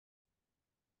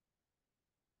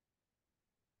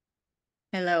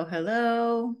Hello,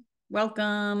 hello.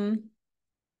 Welcome.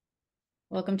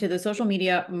 Welcome to the social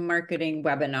media marketing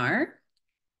webinar.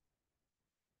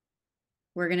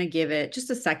 We're going to give it just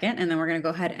a second and then we're going to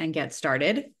go ahead and get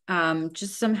started.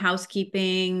 Just some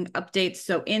housekeeping updates.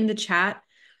 So in the chat,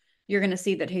 you're going to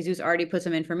see that Jesus already put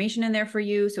some information in there for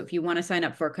you. So if you want to sign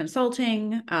up for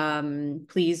consulting,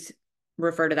 please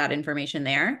refer to that information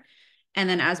there. And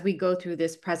then as we go through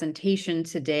this presentation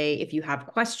today, if you have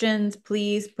questions,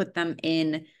 please put them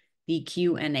in the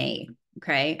Q&A,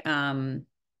 okay?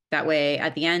 That way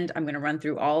at the end, I'm going to run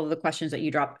through all of the questions that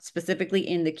you dropped specifically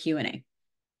in the Q&A.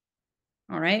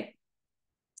 All right.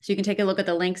 So you can take a look at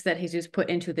the links that Jesus put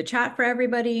into the chat for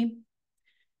everybody.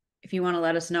 If you want to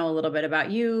let us know a little bit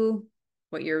about you,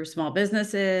 what your small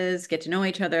business is, get to know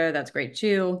each other, that's great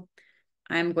too.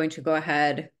 I'm going to go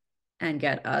ahead and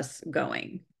get us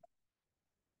going.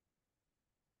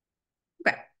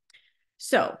 Okay.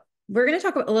 So we're going to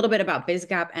talk a little bit about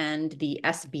BizGap and the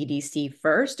SBDC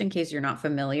first, in case you're not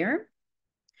familiar.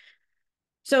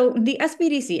 So the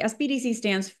SBDC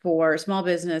stands for Small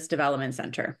Business Development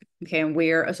Center. Okay, and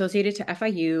we're associated to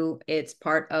FIU. It's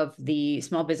part of the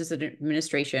Small Business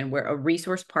Administration. We're a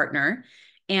resource partner.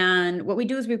 And what we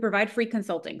do is we provide free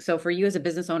consulting. So for you as a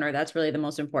business owner, that's really the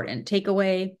most important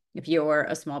takeaway. If you're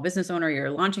a small business owner, you're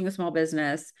launching a small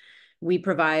business, we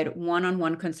provide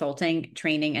one-on-one consulting,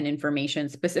 training, and information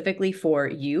specifically for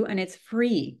you, and it's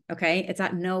free, okay? It's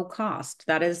at no cost.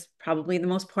 That is probably the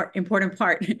most important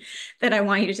part that I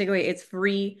want you to take away. It's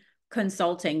free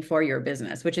consulting for your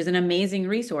business, which is an amazing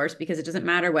resource because it doesn't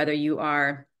matter whether you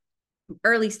are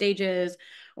early stages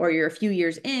or you're a few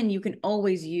years in, you can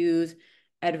always use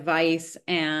advice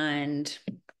and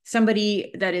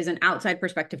somebody that is an outside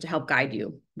perspective to help guide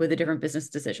you with the different business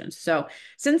decisions. So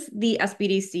since the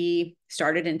SBDC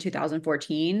started in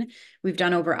 2014, we've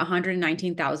done over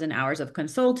 119,000 hours of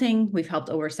consulting. We've helped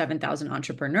over 7,000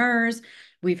 entrepreneurs.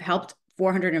 We've helped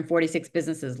 446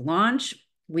 businesses launch.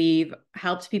 We've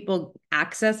helped people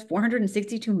access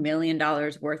 $462 million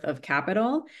worth of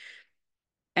capital.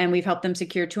 And we've helped them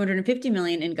secure $250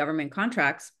 million in government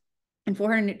contracts and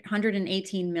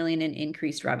 $418 million in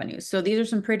increased revenues. So these are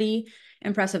some pretty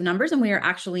impressive numbers. And we are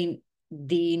actually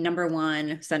the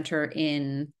 #1 center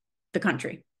in the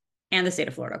country and the state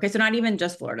of Florida. Okay, so not even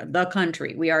just Florida, the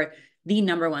country. We are the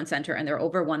 #1 center, and there are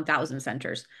over 1,000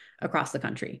 centers across the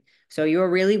country. So you're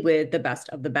really with the best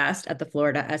of the best at the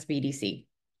Florida SBDC.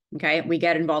 Okay, we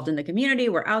get involved in the community.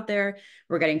 We're out there.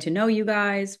 We're getting to know you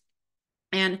guys.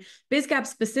 And BizGap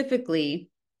specifically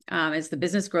is the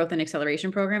Business Growth and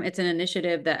Acceleration Program. It's an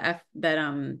initiative that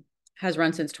has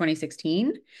run since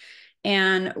 2016.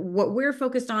 And what we're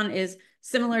focused on is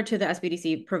similar to the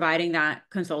SBDC, providing that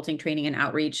consulting, training, and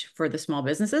outreach for the small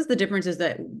businesses. The difference is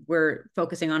that we're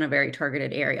focusing on a very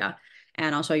targeted area.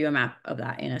 And I'll show you a map of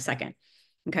that in a second.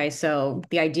 Okay, so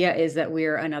the idea is that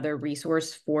we're another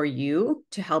resource for you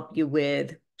to help you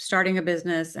with starting a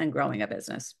business and growing a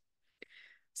business.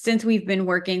 Since we've been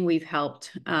working, we've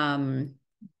helped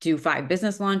do 5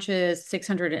 business launches,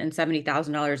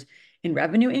 $670,000 in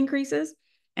revenue increases,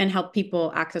 and help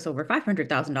people access over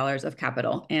 $500,000 of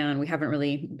capital. And we haven't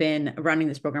really been running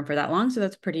this program for that long, so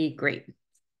that's pretty great.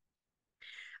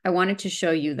 I wanted to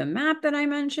show you the map that I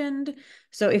mentioned.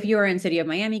 So if you are in City of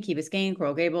Miami, Key Biscayne,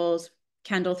 Coral Gables,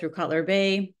 Kendall through Cutler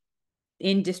Bay,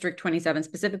 in District 27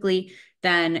 specifically,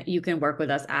 then you can work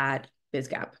with us at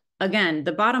BizGap. Again,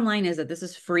 the bottom line is that this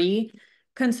is free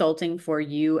consulting for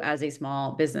you as a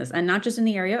small business, and not just in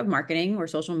the area of marketing or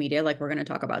social media like we're going to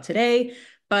talk about today,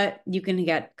 but you can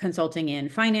get consulting in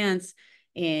finance,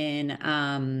 in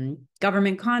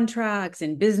government contracts,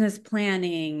 in business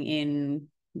planning, in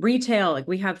retail. Like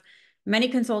we have many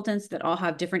consultants that all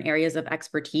have different areas of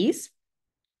expertise.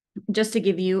 Just to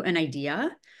give you an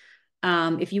idea,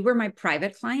 if you were my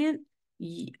private client,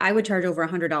 I would charge over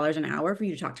 $100 an hour for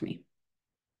you to talk to me.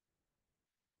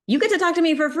 You get to talk to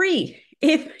me for free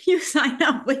if you sign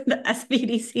up with the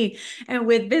SBDC and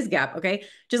with BizGap, okay?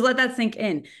 Just let that sink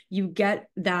in. You get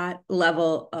that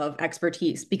level of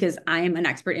expertise because I am an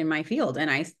expert in my field, and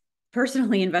I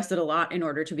personally invested a lot in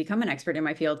order to become an expert in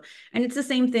my field. And it's the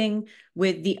same thing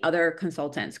with the other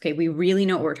consultants, okay? We really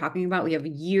know what we're talking about. We have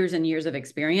years and years of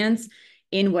experience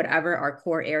in whatever our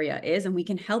core area is, and we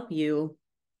can help you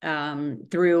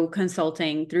through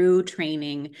consulting, through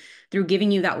training, through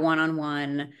giving you that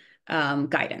one-on-one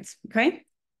guidance, okay?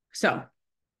 So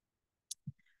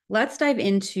let's dive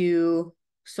into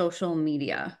social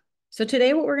media. So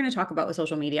today what we're going to talk about with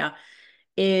social media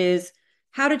is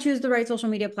how to choose the right social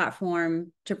media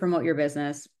platform to promote your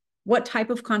business, what type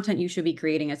of content you should be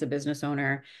creating as a business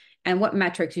owner, and what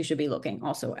metrics you should be looking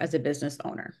also as a business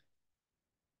owner.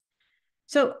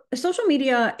 So social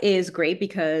media is great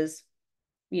because,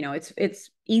 it's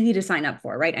easy to sign up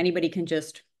for, right? Anybody can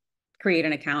just create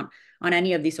an account on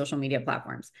any of these social media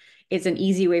platforms. It's an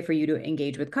easy way for you to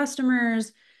engage with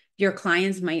customers. Your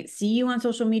clients might see you on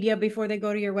social media before they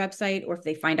go to your website, or if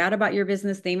they find out about your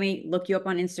business, they may look you up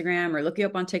on Instagram or look you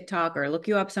up on TikTok or look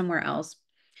you up somewhere else.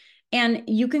 And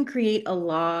you can create a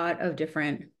lot of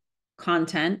different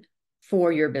content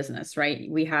for your business, right?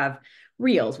 We have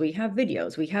reels, we have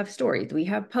videos, we have stories, we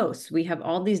have posts, we have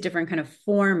all these different kind of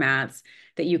formats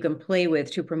that you can play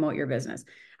with to promote your business.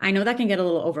 I know that can get a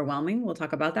little overwhelming. We'll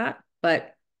talk about that,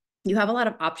 but you have a lot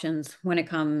of options when it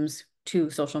comes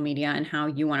to social media and how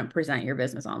you want to present your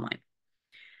business online.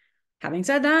 Having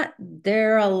said that,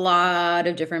 there are a lot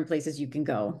of different places you can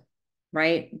go,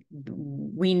 right?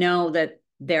 We know that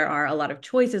there are a lot of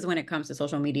choices when it comes to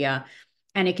social media,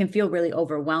 and it can feel really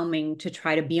overwhelming to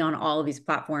try to be on all of these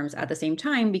platforms at the same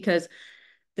time, because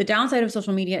the downside of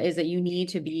social media is that you need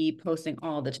to be posting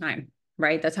all the time,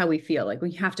 right? That's how we feel. Like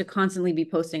we have to constantly be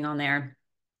posting on there.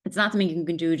 It's not something you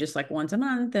can do just like once a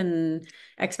month and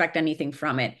expect anything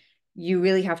from it. You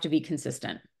really have to be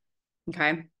consistent.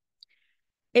 Okay.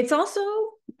 It's also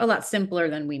a lot simpler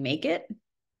than we make it.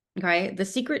 Okay. The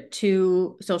secret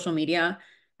to social media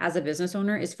as a business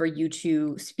owner is for you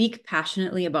to speak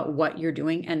passionately about what you're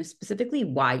doing and specifically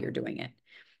why you're doing it.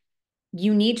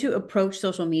 You need to approach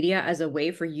social media as a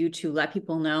way for you to let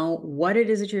people know what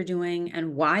it is that you're doing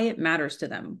and why it matters to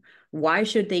them. Why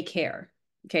should they care?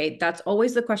 Okay. That's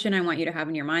always the question I want you to have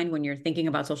in your mind when you're thinking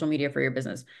about social media for your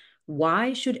business.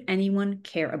 Why should anyone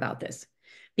care about this?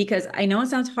 Because I know it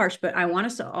sounds harsh, but I want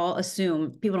us to all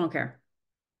assume people don't care.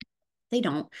 They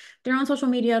don't. They're on social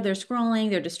media, they're scrolling,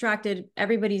 they're distracted.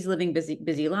 Everybody's living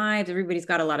busy lives. Everybody's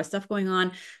got a lot of stuff going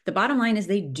on. The bottom line is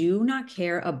they do not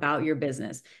care about your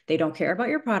business. They don't care about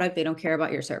your product. They don't care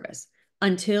about your service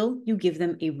until you give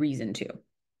them a reason to.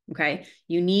 Okay.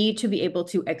 You need to be able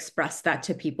to express that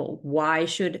to people. Why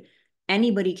should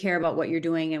anybody care about what you're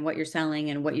doing and what you're selling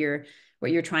and what you're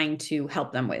trying to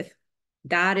help them with?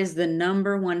 That is the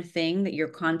number one thing that your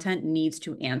content needs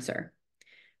to answer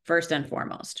first and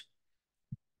foremost.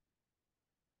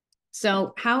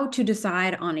 So, how to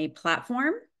decide on a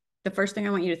platform? The first thing I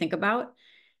want you to think about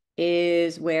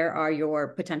is, where are your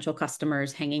potential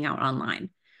customers hanging out online?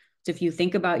 So, if you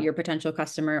think about your potential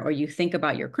customer or you think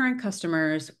about your current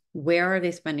customers, where are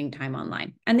they spending time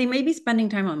online? And they may be spending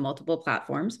time on multiple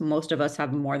platforms. Most of us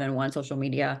have more than one social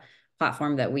media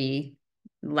platform that we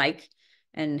like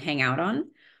and hang out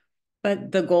on.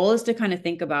 But the goal is to kind of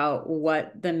think about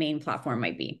what the main platform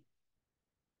might be.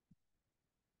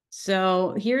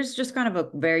 So here's just kind of a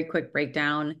very quick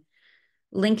breakdown.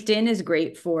 LinkedIn is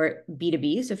great for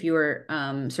B2B. So if you are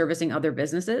servicing other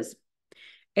businesses,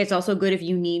 it's also good if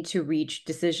you need to reach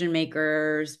decision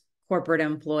makers, corporate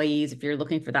employees, if you're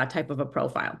looking for that type of a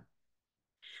profile.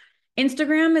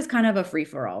 Instagram is kind of a free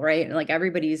for all, right? Like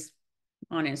everybody's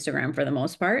on Instagram for the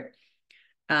most part.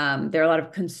 There are a lot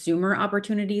of consumer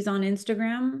opportunities on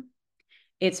Instagram.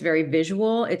 It's very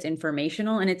visual, it's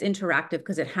informational, and it's interactive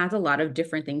because it has a lot of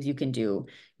different things you can do.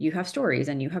 You have stories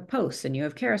and you have posts and you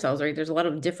have carousels, right? There's a lot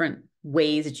of different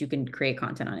ways that you can create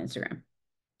content on Instagram.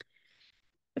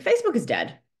 But Facebook is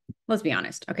dead. Let's be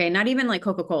honest. Okay. Not even like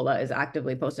Coca-Cola is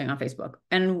actively posting on Facebook.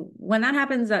 And when that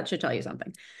happens, that should tell you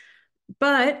something.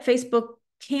 But Facebook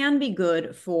can be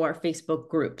good for Facebook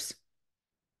groups.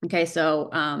 Okay,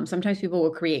 so sometimes people will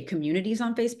create communities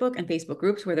on Facebook and Facebook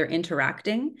groups where they're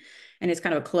interacting, and it's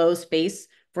kind of a closed space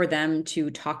for them to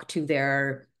talk to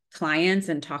their clients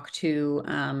and talk to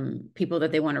people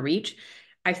that they want to reach.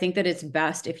 I think that it's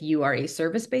best if you are a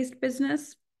service-based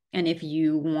business and if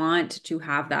you want to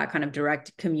have that kind of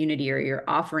direct community or you're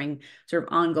offering sort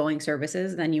of ongoing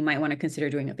services, then you might want to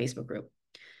consider doing a Facebook group.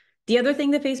 The other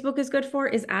thing that Facebook is good for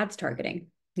is ads targeting.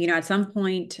 At some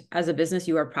point as a business,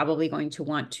 you are probably going to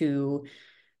want to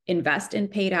invest in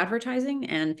paid advertising,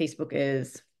 and Facebook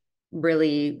is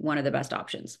really one of the best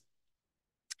options.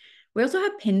 We also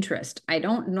have Pinterest. I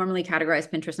don't normally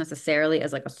categorize Pinterest necessarily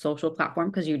as like a social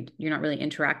platform because you're not really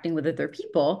interacting with other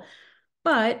people,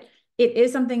 but it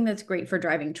is something that's great for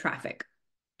driving traffic.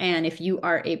 And if you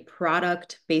are a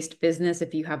product-based business,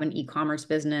 if you have an e-commerce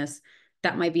business,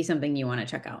 that might be something you want to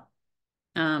check out.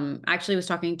 I actually was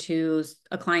talking to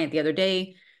a client the other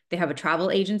day. They have a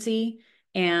travel agency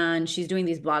and she's doing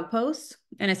these blog posts.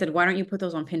 And I said, why don't you put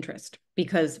those on Pinterest?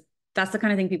 Because that's the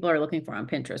kind of thing people are looking for on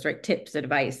Pinterest, right? Tips,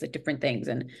 advice, like different things.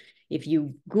 And if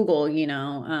you Google,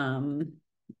 a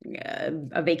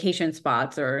vacation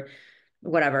spots or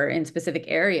whatever in specific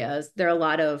areas, there are a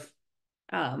lot of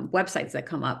websites that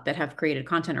come up that have created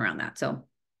content around that. So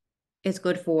It's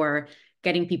good for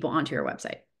getting people onto your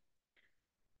website.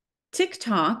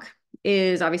 TikTok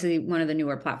is obviously one of the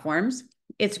newer platforms.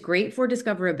 It's great for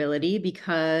discoverability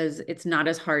because it's not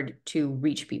as hard to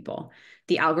reach people.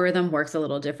 The algorithm works a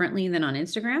little differently than on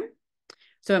Instagram.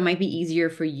 So it might be easier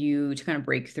for you to kind of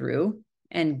break through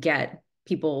and get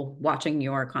people watching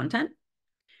your content.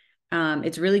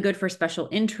 It's really good for special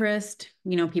interest.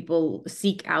 You know, people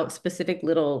seek out specific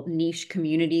little niche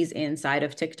communities inside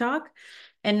of TikTok.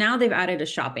 And now they've added a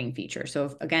shopping feature.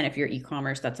 So again, if you're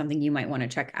e-commerce, that's something you might want to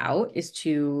check out, is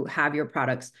to have your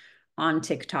products on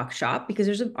TikTok shop, because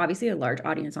there's obviously a large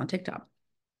audience on TikTok.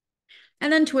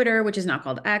 And then Twitter, which is now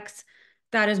called X,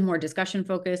 that is more discussion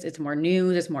focused. It's more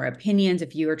news, it's more opinions.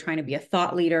 If you are trying to be a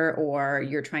thought leader or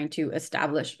you're trying to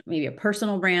establish maybe a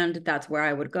personal brand, that's where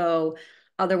I would go.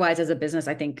 Otherwise, as a business,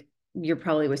 I think you're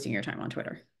probably wasting your time on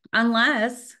Twitter,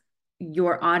 unless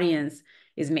your audience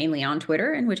is mainly on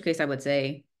Twitter, in which case I would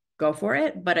say go for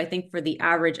it. But I think for the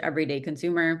average everyday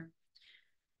consumer,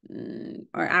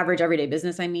 or average everyday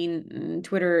business, I mean,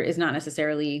 Twitter is not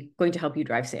necessarily going to help you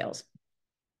drive sales.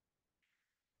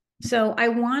 So I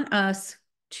want us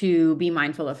to be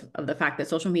mindful of the fact that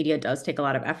social media does take a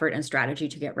lot of effort and strategy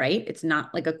to get right. It's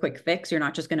not like a quick fix. You're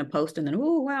not just going to post and then,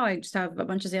 oh, wow, I just have a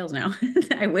bunch of sales now.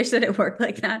 I wish that it worked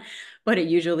like that, but it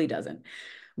usually doesn't.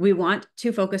 We want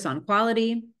to focus on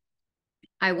quality.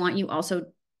 I want you also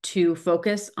to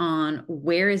focus on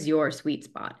where is your sweet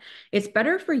spot. It's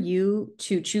better for you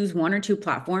to choose one or two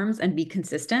platforms and be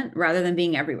consistent rather than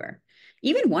being everywhere.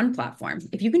 Even one platform,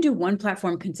 if you can do one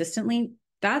platform consistently,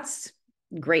 that's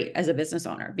great as a business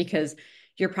owner, because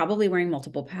you're probably wearing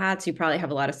multiple hats. You probably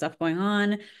have a lot of stuff going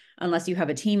on, unless you have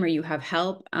a team or you have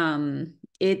help.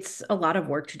 It's a lot of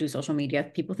work to do social media.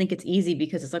 People think it's easy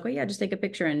because it's like, oh yeah, just take a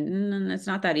picture, and it's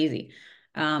not that easy.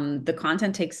 The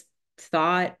content takes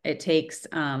thought, it takes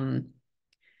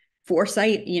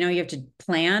foresight. You know, you have to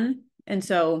plan. And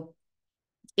so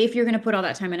if you're going to put all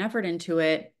that time and effort into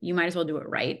it, you might as well do it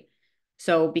right.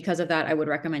 So because of that, I would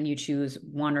recommend you choose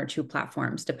one or two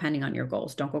platforms depending on your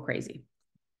goals. Don't go crazy.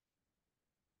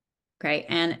 Okay.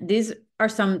 And these are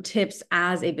some tips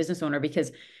as a business owner,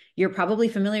 because you're probably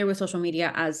familiar with social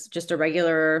media as just a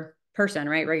regular person,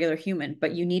 right? Regular human,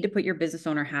 but you need to put your business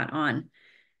owner hat on.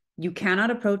 You cannot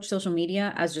approach social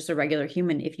media as just a regular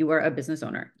human if you are a business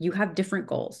owner. You have different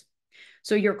goals.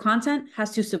 So your content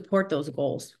has to support those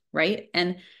goals, right?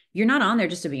 And you're not on there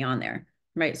just to be on there,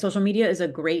 right? Social media is a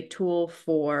great tool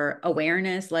for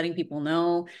awareness, letting people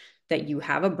know that you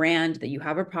have a brand, that you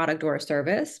have a product or a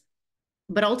service.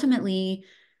 But ultimately,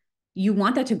 you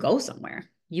want that to go somewhere.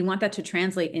 You want that to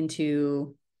translate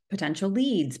into potential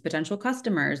leads, potential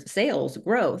customers, sales,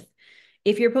 growth.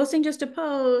 If you're posting just to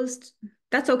post,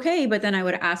 that's okay. But then I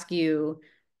would ask you,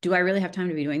 do I really have time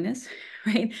to be doing this?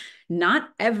 Right? Not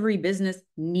every business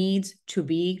needs to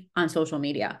be on social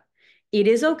media. It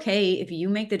is okay if you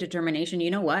make the determination,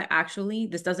 you know what, actually,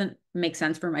 this doesn't make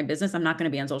sense for my business. I'm not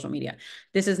going to be on social media.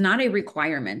 This is not a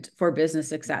requirement for business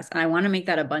success. And I want to make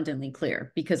that abundantly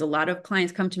clear, because a lot of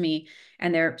clients come to me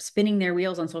and they're spinning their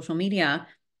wheels on social media,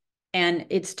 and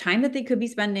it's time that they could be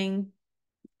spending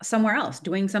somewhere else,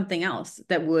 doing something else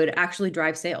that would actually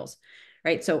drive sales,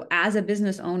 right? So as a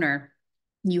business owner,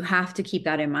 you have to keep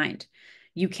that in mind.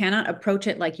 You cannot approach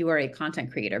it like you are a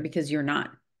content creator, because you're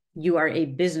not. You are a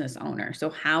business owner. So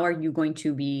how are you going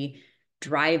to be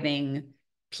driving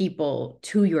people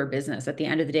to your business? At the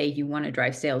end of the day, you want to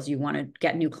drive sales. You want to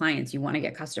get new clients. You want to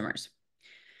get customers.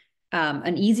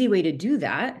 An easy way to do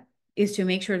that is to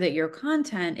make sure that your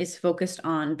content is focused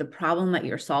on the problem that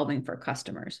you're solving for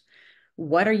customers.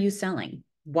 What are you selling?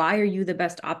 Why are you the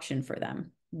best option for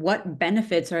them? What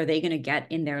benefits are they going to get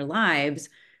in their lives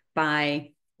by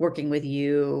working with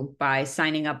you, by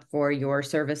signing up for your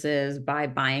services, by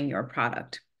buying your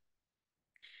product?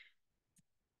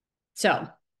 So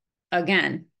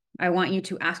again, I want you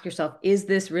to ask yourself, is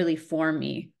this really for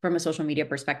me from a social media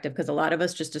perspective? Because a lot of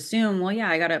us just assume, well,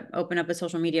 yeah, I got to open up a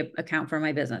social media account for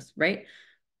my business, right?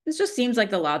 This just seems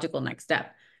like the logical next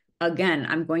step. Again,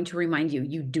 I'm going to remind you,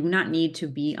 you do not need to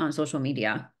be on social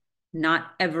media. Not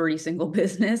every single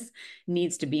business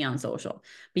needs to be on social,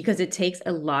 because it takes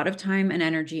a lot of time and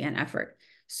energy and effort.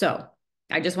 So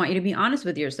I just want you to be honest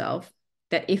with yourself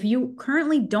that if you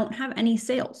currently don't have any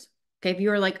sales, okay, if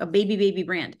you're like a baby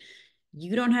brand,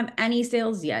 you don't have any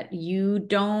sales yet, you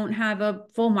don't have a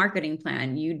full marketing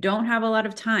plan, you don't have a lot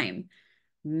of time,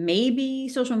 maybe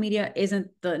social media isn't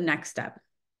the next step.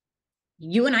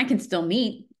 You and I can still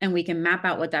meet and we can map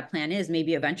out what that plan is.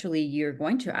 Maybe eventually you're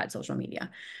going to add social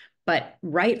media, but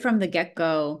right from the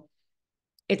get-go,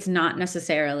 it's not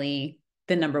necessarily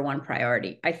the number one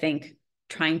priority. I think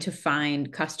trying to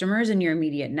find customers in your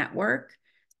immediate network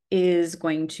is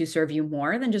going to serve you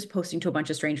more than just posting to a bunch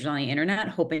of strangers on the internet,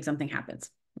 hoping something happens.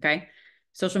 Okay.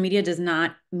 Social media does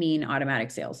not mean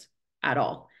automatic sales at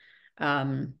all.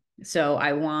 So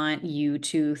I want you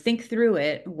to think through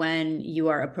it when you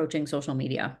are approaching social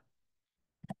media.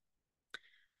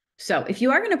 So if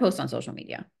you are going to post on social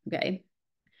media, okay,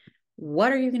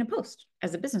 what are you going to post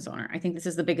as a business owner? I think this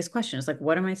is the biggest question. It's like,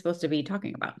 what am I supposed to be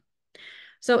talking about?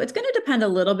 So it's going to depend a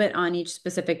little bit on each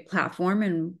specific platform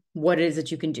and what it is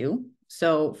that you can do.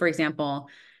 So for example,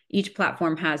 each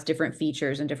platform has different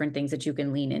features and different things that you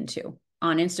can lean into.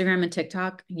 On Instagram and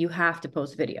TikTok, you have to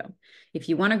post video. If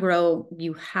you want to grow,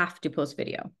 you have to post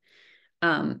video.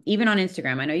 Even on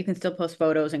Instagram, I know you can still post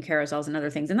photos and carousels and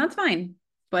other things, and that's fine.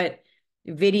 But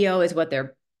video is what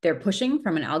they're pushing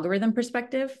from an algorithm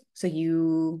perspective. So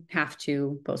you have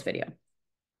to post video.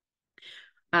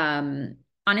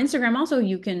 On Instagram, also,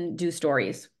 you can do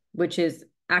stories, which is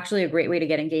actually a great way to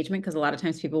get engagement because a lot of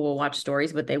times people will watch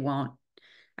stories, but they won't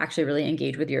actually really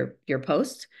engage with your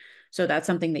posts. So that's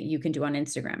something that you can do on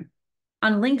Instagram.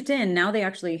 On LinkedIn, now they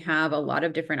actually have a lot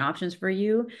of different options for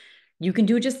you. You can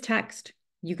do just text,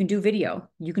 you can do video,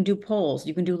 you can do polls,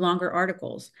 you can do longer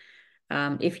articles.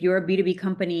 If you're a B2B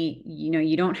company,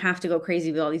 you don't have to go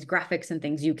crazy with all these graphics and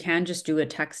things. You can just do a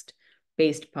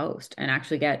text-based post and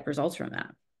actually get results from that.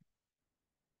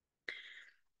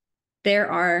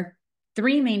 There are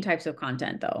 3 main types of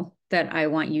content, though, that I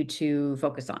want you to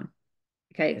focus on.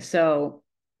 Okay, so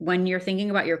when you're thinking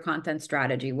about your content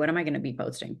strategy, what am I going to be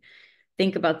posting?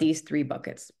 Think about these 3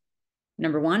 buckets.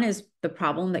 Number 1 is the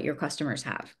problem that your customers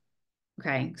have.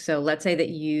 Okay, so let's say that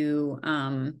you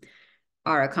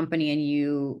are a company and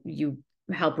you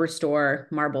help restore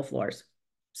marble floors.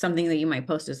 Something that you might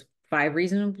post is 5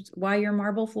 reasons why your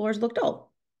marble floors look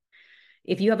dull.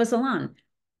 If you have a salon,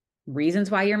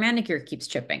 reasons why your manicure keeps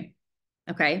chipping.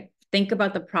 Okay, think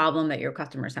about the problem that your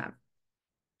customers have.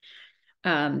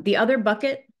 The other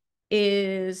bucket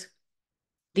is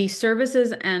the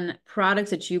services and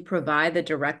products that you provide that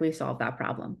directly solve that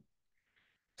problem.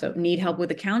 So need help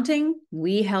with accounting?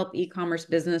 We help e-commerce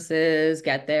businesses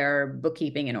get their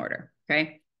bookkeeping in order,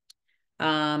 okay?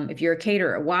 If you're a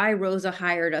caterer, why Rosa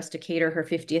hired us to cater her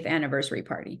 50th anniversary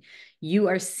party. You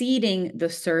are seeding the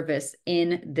service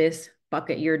in this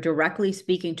bucket. You're directly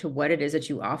speaking to what it is that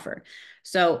you offer.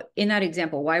 So in that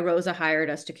example, why Rosa hired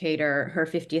us to cater her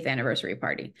 50th anniversary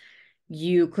party.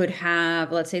 You could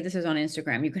have, let's say this is on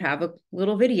Instagram, you could have a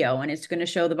little video and it's going to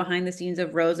show the behind the scenes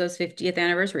of Rosa's 50th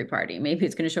anniversary party. Maybe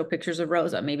it's going to show pictures of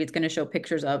Rosa. Maybe it's going to show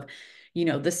pictures of,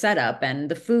 the setup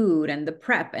and the food and the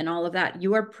prep and all of that.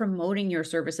 You are promoting your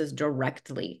services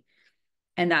directly.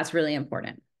 And that's really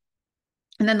important.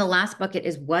 And then the last bucket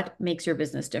is what makes your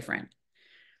business different.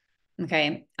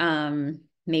 Okay.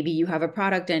 Maybe you have a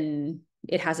product and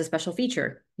it has a special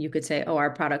feature. You could say, oh, our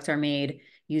products are made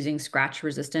using scratch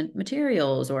resistant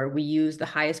materials, or we use the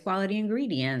highest quality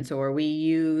ingredients, or we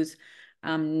use,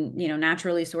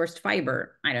 naturally sourced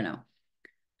fiber. I don't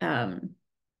know.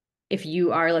 If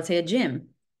you are, let's say, a gym,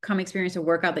 come experience a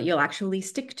workout that you'll actually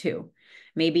stick to.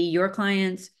 Maybe your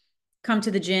clients come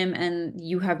to the gym and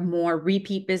you have more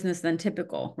repeat business than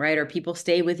typical, right? Or people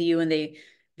stay with you and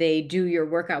they do your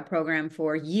workout program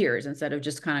for years instead of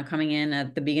just kind of coming in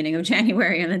at the beginning of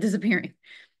January and then disappearing.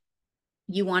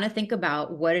 You want to think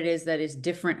about what it is that is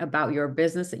different about your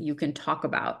business that you can talk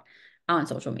about on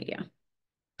social media.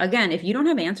 Again, if you don't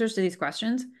have answers to these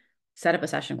questions, set up a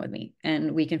session with me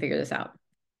and we can figure this out.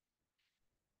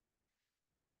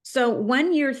 So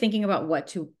when you're thinking about what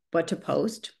to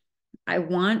post, I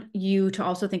want you to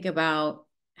also think about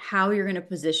how you're going to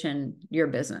position your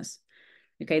business.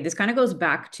 Okay, this kind of goes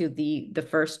back to the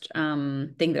first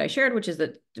thing that I shared, which is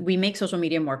that we make social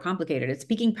media more complicated. It's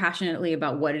speaking passionately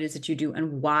about what it is that you do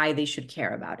and why they should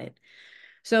care about it.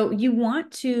 So you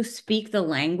want to speak the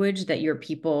language that your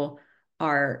people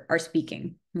are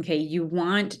speaking. Okay, you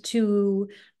want to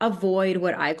avoid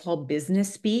what I call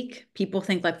business speak. People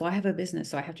think like, well, I have a business,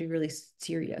 so I have to be really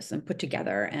serious and put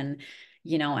together, and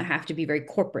I have to be very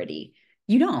corporate-y.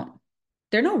 You don't.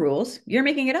 There are no rules. You're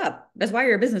making it up. That's why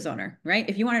you're a business owner, right?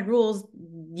 If you wanted rules,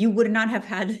 you would not have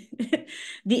had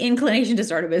the inclination to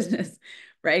start a business,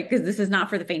 right? Because this is not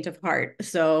for the faint of heart.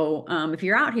 So if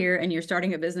you're out here and you're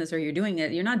starting a business or you're doing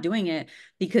it, you're not doing it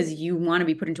because you want to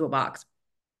be put into a box,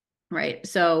 right?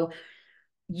 So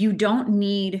you don't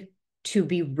need to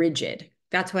be rigid.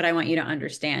 That's what I want you to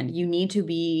understand. You need to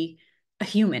be a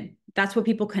human. That's what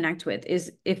people connect with,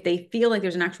 is if they feel like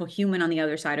there's an actual human on the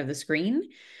other side of the screen.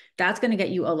 That's going to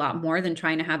get you a lot more than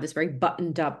trying to have this very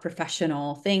buttoned up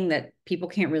professional thing that people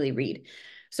can't really read.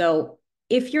 So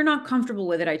if you're not comfortable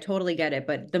with it, I totally get it.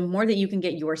 But the more that you can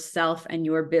get yourself and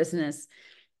your business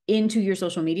into your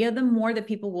social media, the more that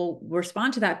people will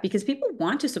respond to that, because people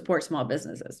want to support small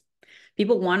businesses.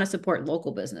 People want to support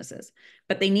local businesses,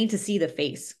 but they need to see the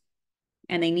face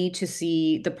and they need to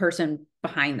see the person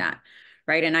behind that,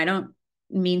 right? And I don't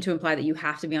mean to imply that you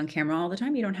have to be on camera all the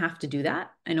time. You don't have to do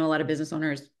that. I know a lot of business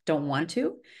owners don't want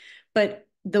to, but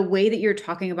the way that you're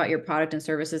talking about your product and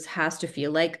services has to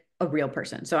feel like a real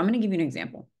person. So I'm going to give you an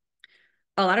example.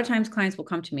 A lot of times clients will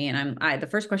come to me and the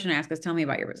first question I ask is, tell me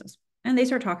about your business. And they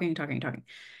start talking.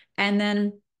 And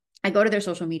then I go to their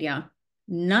social media.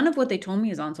 None of what they told me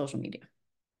is on social media,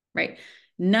 right?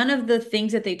 None of the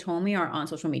things that they told me are on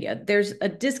social media. There's a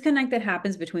disconnect that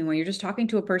happens between when you're just talking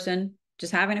to a person,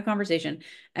 just having a conversation,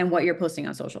 and what you're posting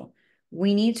on social.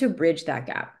 We need to bridge that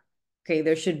gap. Okay,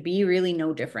 there should be really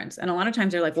no difference. And a lot of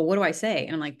times they're like, well, what do I say?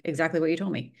 And I'm like, exactly what you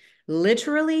told me.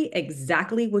 Literally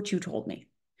exactly what you told me.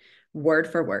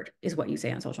 Word for word is what you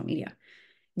say on social media.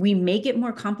 We make it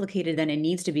more complicated than it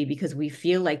needs to be because we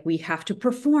feel like we have to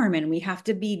perform and we have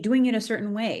to be doing it a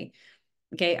certain way.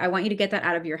 Okay, I want you to get that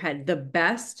out of your head. The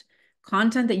best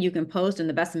content that you can post and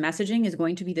the best messaging is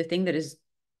going to be the thing that is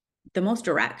the most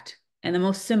direct and the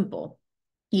most simple.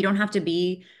 You don't have to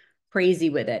be crazy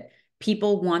with it.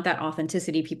 People want that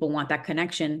authenticity. People want that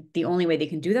connection. The only way they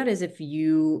can do that is if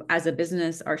you, as a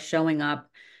business, are showing up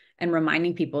and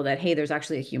reminding people that, hey, there's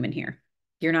actually a human here.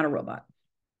 You're not a robot.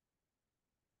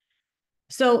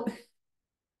 So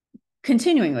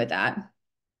continuing with that,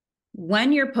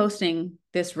 when you're posting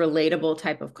this relatable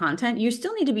type of content, you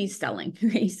still need to be selling.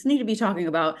 You still need to be talking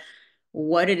about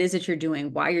what it is that you're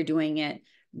doing, why you're doing it,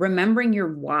 remembering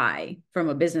your why from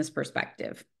a business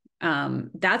perspective.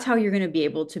 That's how you're going to be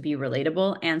able to be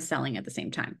relatable and selling at the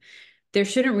same time. There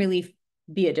shouldn't really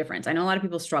be a difference. I know a lot of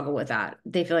people struggle with that.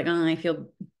 They feel like, oh, I feel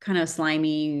kind of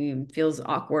slimy, feels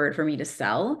awkward for me to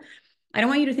sell. I don't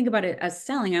want you to think about it as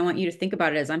selling. I want you to think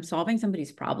about it as I'm solving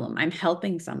somebody's problem. I'm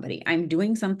helping somebody. I'm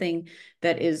doing something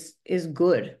that is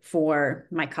good for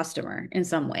my customer in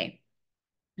some way.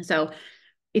 So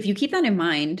if you keep that in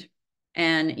mind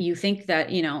and you think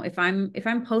that, you know, if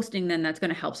I'm posting, then that's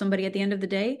going to help somebody at the end of the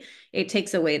day, it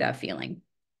takes away that feeling.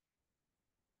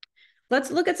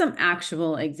 Let's look at some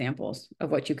actual examples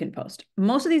of what you can post.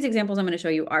 Most of these examples I'm going to show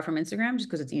you are from Instagram, just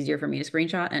because it's easier for me to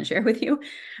screenshot and share with you.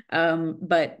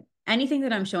 But anything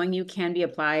that I'm showing you can be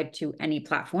applied to any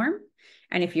platform.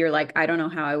 And if you're like, I don't know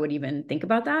how I would even think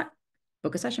about that,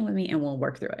 book a session with me and we'll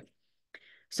work through it.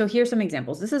 So here's some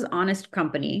examples. This is Honest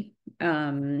Company.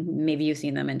 Maybe you've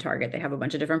seen them in Target. They have a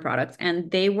bunch of different products, and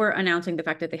they were announcing the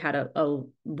fact that they had a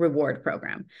reward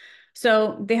program.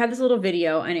 So they had this little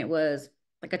video, and it was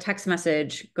like a text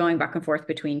message going back and forth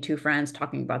between two friends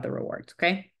talking about the rewards.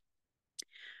 Okay.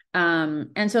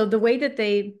 And so the way that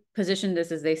they positioned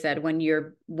this is they said, when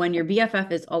your BFF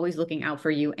is always looking out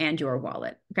for you and your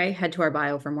wallet. Okay. Head to our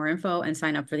bio for more info and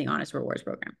sign up for the Honest Rewards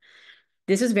program.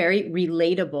 This is very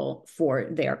relatable for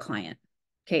their client.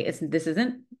 Okay, this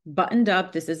isn't buttoned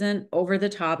up. This isn't over the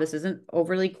top. This isn't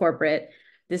overly corporate.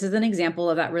 This is an example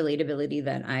of that relatability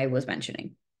that I was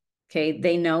mentioning. Okay,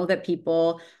 they know that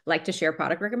people like to share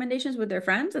product recommendations with their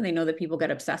friends, and they know that people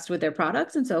get obsessed with their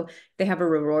products. And so they have a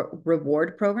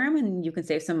reward program, and you can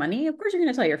save some money. Of course, you're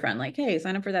going to tell your friend, like, hey,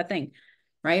 sign up for that thing,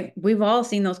 right? We've all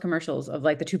seen those commercials of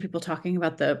like the two people talking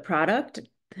about the product.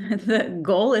 The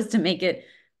goal is to make it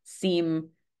seem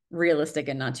realistic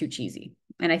and not too cheesy.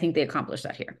 And I think they accomplished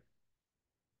that here.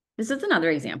 This is another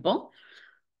example.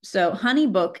 So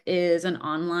HoneyBook is an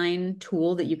online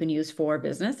tool that you can use for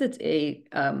business. It's a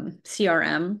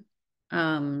CRM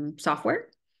software.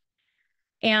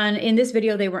 And in this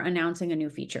video, they were announcing a new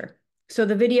feature. So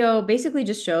the video basically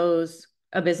just shows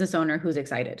a business owner who's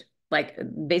excited. Like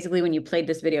basically when you played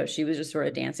this video, she was just sort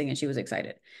of dancing and she was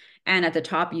excited. And at the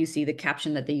top, you see the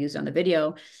caption that they used on the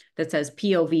video that says,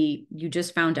 POV, you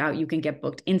just found out you can get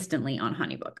booked instantly on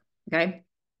HoneyBook. Okay.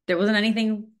 There wasn't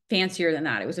anything fancier than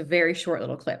that. It was a very short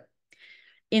little clip.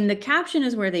 In the caption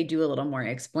is where they do a little more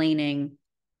explaining.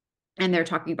 And they're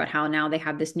talking about how now they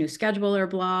have this new scheduler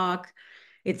block.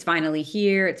 It's finally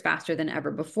here. It's faster than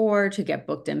ever before to get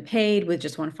booked and paid with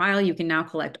just one file. You can now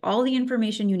collect all the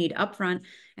information you need upfront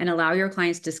and allow your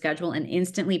clients to schedule and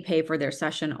instantly pay for their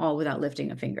session, all without lifting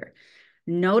a finger.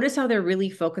 Notice how they're really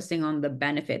focusing on the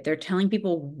benefit. They're telling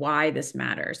people why this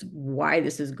matters, why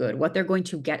this is good, what they're going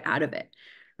to get out of it,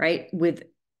 right?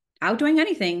 Without doing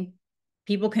anything,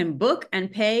 people can book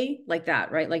and pay like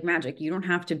that, right? Like magic. You don't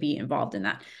have to be involved in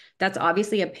that. That's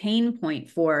obviously a pain point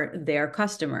for their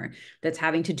customer that's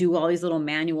having to do all these little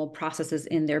manual processes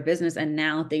in their business. And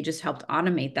now they just helped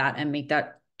automate that and make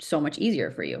that so much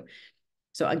easier for you.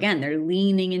 So again, they're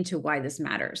leaning into why this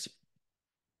matters.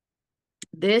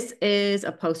 This is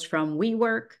a post from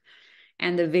WeWork,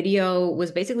 and the video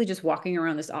was basically just walking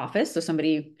around this office. So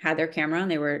somebody had their camera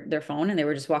and their phone, and they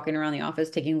were just walking around the office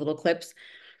taking little clips.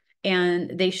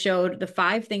 And they showed the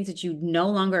 5 things that you no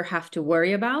longer have to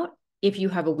worry about if you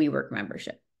have a WeWork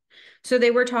membership. So they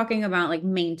were talking about like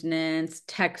maintenance,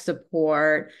 tech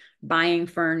support, buying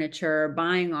furniture,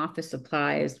 buying office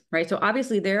supplies, right? So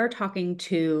obviously they're talking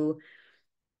to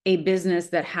a business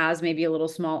that has maybe a little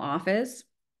small office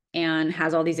and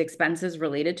has all these expenses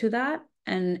related to that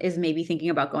and is maybe thinking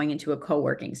about going into a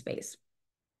co-working space.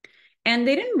 And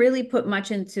they didn't really put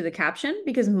much into the caption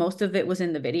because most of it was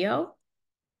in the video.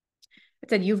 It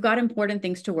said, you've got important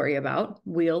things to worry about.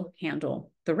 We'll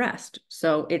handle the rest.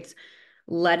 So it's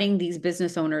letting these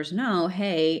business owners know,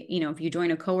 hey, if you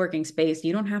join a co-working space,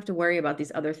 you don't have to worry about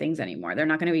these other things anymore. They're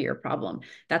not going to be your problem.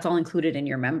 That's all included in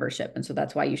your membership. And so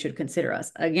that's why you should consider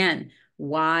us. Again,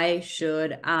 why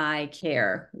should I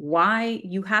care? Why?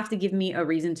 You have to give me a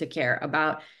reason to care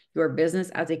about your business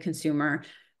as a consumer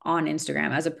on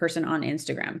Instagram, as a person on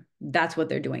Instagram. That's what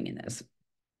they're doing in this.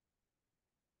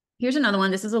 Here's another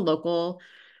one. This is a local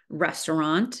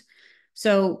restaurant.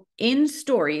 So in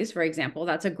stories, for example,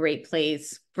 that's a great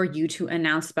place for you to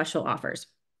announce special offers.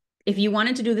 If you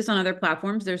wanted to do this on other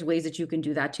platforms, there's ways that you can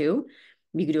do that too.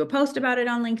 You could do a post about it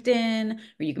on LinkedIn,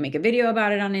 or you can make a video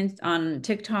about it on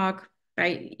TikTok,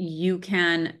 right? You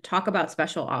can talk about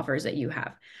special offers that you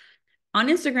have. On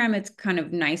Instagram, it's kind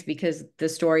of nice because the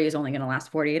story is only going to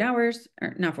last 48 hours,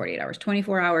 or not 48 hours,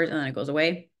 24 hours, and then it goes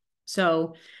away.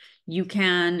 So you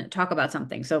can talk about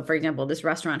something. So for example, this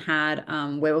restaurant had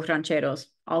huevos rancheros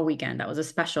all weekend. That was a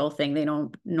special thing. They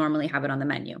don't normally have it on the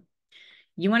menu.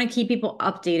 You want to keep people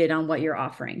updated on what you're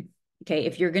offering. Okay.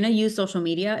 If you're going to use social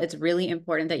media, it's really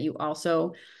important that you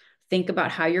also think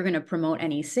about how you're going to promote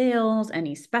any sales,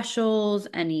 any specials,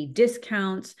 any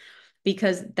discounts,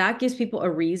 because that gives people a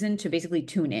reason to basically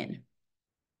tune in,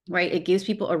 right? It gives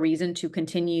people a reason to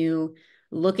continue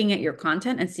looking at your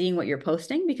content and seeing what you're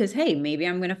posting because, hey, maybe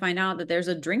I'm going to find out that there's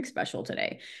a drink special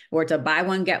today, or it's a buy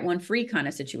one, get one free kind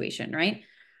of situation, right?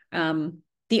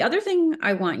 The other thing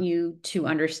I want you to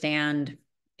understand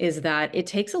is that it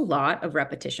takes a lot of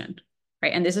repetition,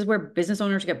 right? And this is where business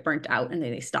owners get burnt out and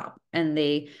they stop and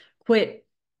they quit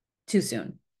too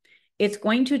soon. It's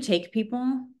going to take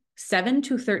people 7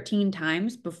 to 13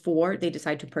 times before they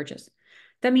decide to purchase.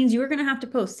 That means you are going to have to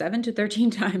post 7 to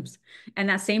 13 times. And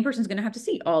that same person's going to have to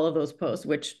see all of those posts,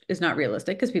 which is not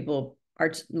realistic because people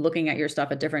are looking at your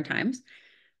stuff at different times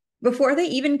before they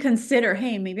even consider,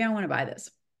 hey, maybe I want to buy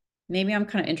this. Maybe I'm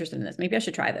kind of interested in this. Maybe I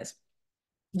should try this.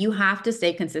 You have to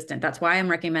stay consistent. That's why I'm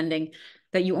recommending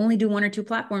that you only do 1 or 2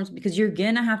 platforms because you're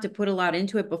going to have to put a lot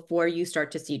into it before you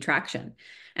start to see traction.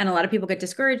 And a lot of people get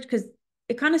discouraged because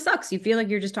it kind of sucks. You feel like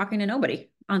you're just talking to nobody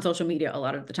on social media a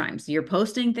lot of the times. You're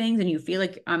posting things and you feel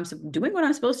like I'm doing what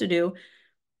I'm supposed to do.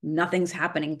 Nothing's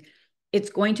happening. It's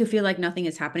going to feel like nothing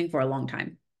is happening for a long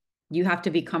time. You have to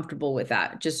be comfortable with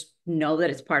that. Just know that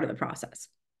it's part of the process.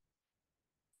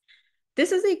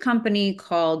 This is a company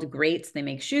called Greats. They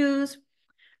make shoes.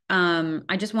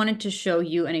 I just wanted to show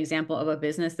you an example of a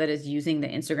business that is using the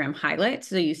Instagram highlights.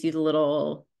 So you see the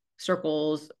little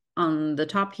circles on the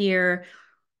top here,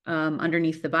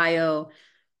 underneath the bio.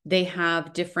 They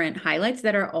have different highlights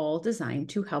that are all designed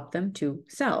to help them to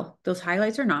sell. Those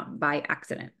highlights are not by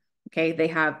accident. Okay. They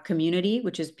have community,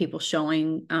 which is people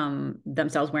showing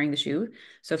themselves wearing the shoe.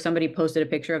 So if somebody posted a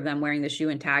picture of them wearing the shoe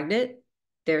and tagged it,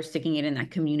 they're sticking it in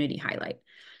that community highlight.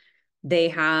 They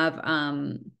have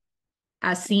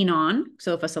as seen on.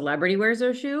 So if a celebrity wears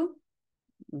their shoe,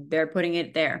 they're putting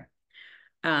it there.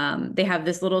 They have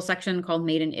this little section called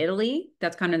Made in Italy.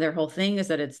 That's kind of their whole thing is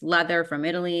that it's leather from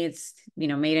Italy. It's,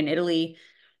 made in Italy.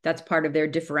 That's part of their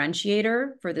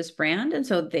differentiator for this brand. And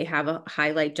so they have a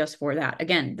highlight just for that.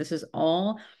 Again, this is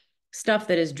all stuff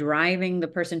that is driving the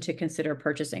person to consider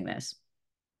purchasing this.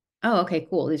 Oh, okay,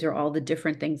 cool. These are all the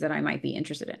different things that I might be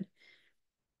interested in.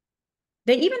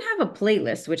 They even have a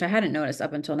playlist, which I hadn't noticed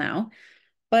up until now,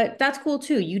 but that's cool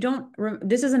too.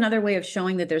 This is another way of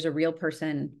showing that there's a real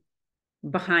person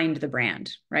behind the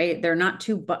brand, right? They're not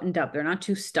too buttoned up. They're not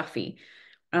too stuffy.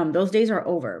 Those days are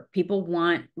over. People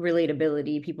want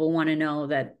relatability. People want to know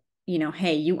that,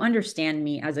 hey, you understand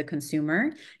me as a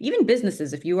consumer. Even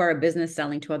businesses, if you are a business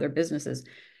selling to other businesses,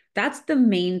 that's the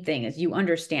main thing is you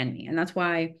understand me. And that's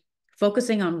why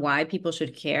focusing on why people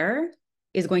should care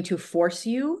is going to force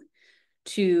you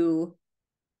to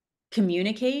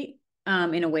communicate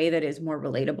in a way that is more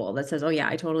relatable, that says, oh yeah,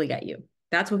 I totally get you.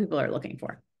 That's what people are looking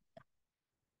for.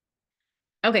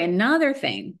 Okay, another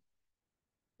thing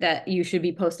that you should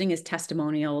be posting is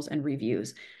testimonials and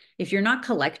reviews. If you're not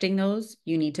collecting those,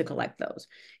 you need to collect those.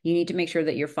 You need to make sure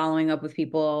that you're following up with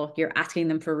people, you're asking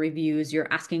them for reviews,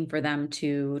 you're asking for them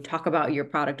to talk about your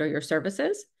product or your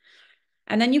services.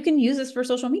 And then you can use this for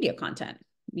social media content.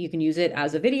 You can use it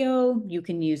as a video. You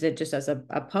can use it just as a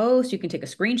post. You can take a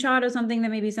screenshot of something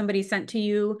that maybe somebody sent to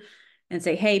you and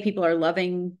say, hey, people are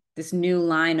loving this new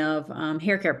line of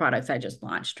hair care products I just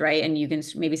launched, right? And you can,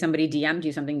 maybe somebody DM'd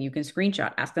you something, you can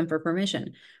screenshot, ask them for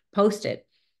permission, post it.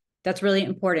 That's really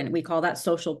important. We call that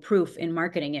social proof in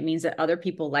marketing. It means that other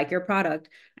people like your product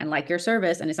and like your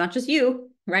service. And it's not just you,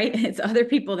 right? It's other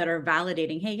people that are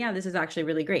validating, hey, yeah, this is actually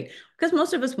really great. Because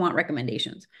most of us want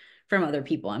recommendations from other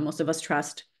people. And most of us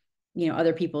trust,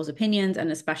 other people's opinions.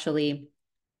 And especially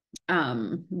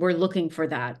we're looking for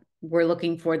that. We're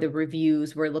looking for the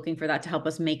reviews. We're looking for that to help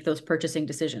us make those purchasing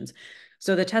decisions.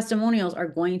 So the testimonials are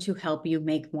going to help you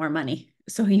make more money.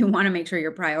 So you want to make sure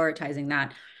you're prioritizing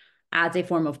that as a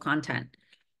form of content.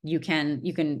 You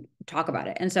can talk about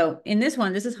it. And so in this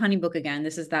one, this is Honeybook again.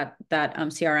 This is that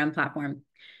CRM platform.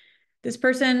 This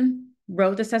person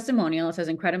wrote this testimonial. It says,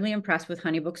 incredibly impressed with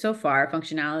Honeybook so far.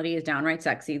 Functionality is downright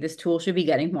sexy. This tool should be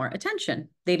getting more attention.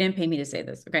 They didn't pay me to say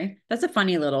this. Okay. That's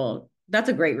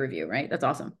a great review, right? That's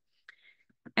awesome.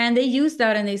 And they used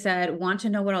that and they said, want to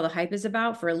know what all the hype is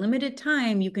about? For a limited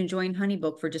time, you can join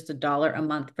Honeybook for just $1 a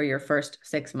month for your first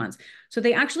 6 months. So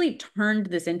they actually turned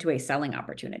this into a selling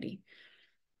opportunity.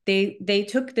 They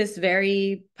took this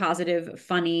very positive,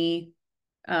 funny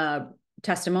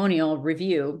testimonial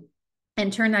review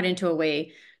and turned that into a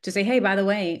way to say, hey, by the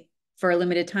way, for a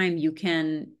limited time, you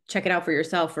can check it out for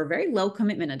yourself for very low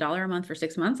commitment, $1 a month for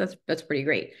 6 months. That's pretty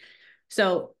great.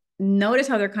 So notice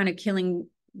how they're kind of killing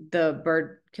the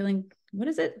bird, what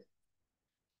is it?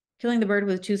 Killing the bird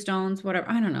with two stones, whatever.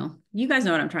 I don't know. You guys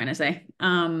know what I'm trying to say.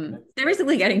 They're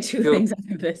basically getting two things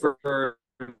out of this.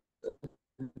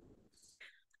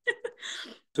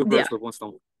 Two birds with one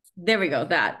stone. There we go.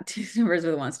 That two birds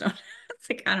with one stone. It's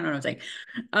like, I don't know what I'm saying.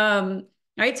 All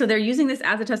right. So they're using this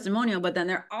as a testimonial, but then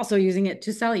they're also using it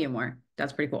to sell you more.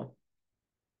 That's pretty cool.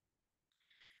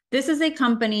 This is a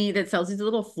company that sells these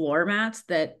little floor mats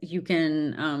that you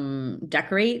can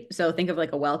decorate. So think of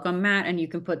like a welcome mat and you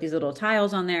can put these little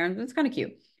tiles on there. It's kind of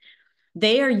cute.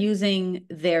 They are using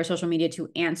their social media to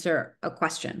answer a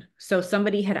question. So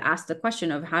somebody had asked the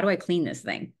question of, how do I clean this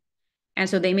thing? And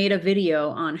so they made a video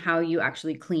on how you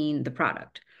actually clean the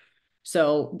product.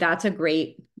 So that's a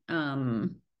great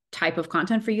type of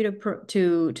content for you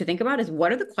to think about, is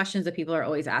what are the questions that people are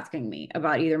always asking me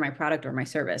about either my product or my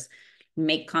service?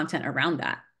 Make content around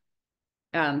that.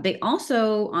 They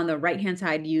also, on the right-hand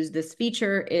side, use this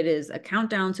feature. It is a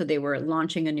countdown. So they were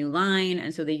launching a new line.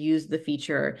 And so they used the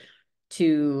feature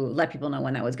to let people know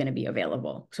when that was going to be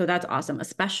available. So that's awesome,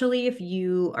 especially if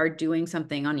you are doing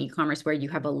something on e-commerce where you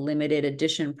have a limited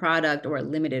edition product or a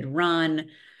limited run.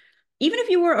 Even if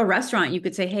you were a restaurant, you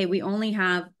could say, hey, we only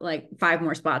have like 5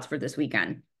 more spots for this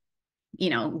weekend.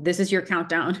 This is your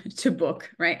countdown to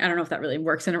book, right? I don't know if that really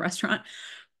works in a restaurant,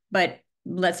 but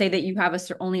let's say that you have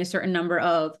only a certain number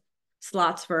of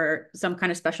slots for some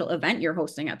kind of special event you're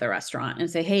hosting at the restaurant, and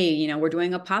say, hey, we're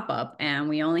doing a pop-up and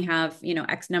we only have,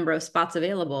 X number of spots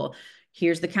available.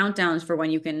 Here's the countdowns for when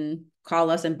you can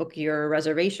call us and book your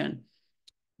reservation.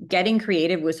 Getting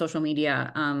creative with social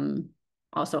media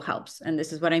also helps. And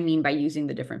this is what I mean by using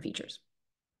the different features.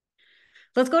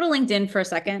 Let's go to LinkedIn for a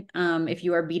second. If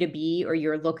you are B2B or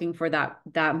you're looking for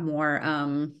that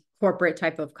more corporate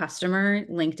type of customer,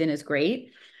 LinkedIn is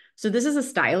great. So this is a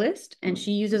stylist, and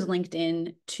she uses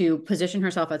LinkedIn to position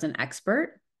herself as an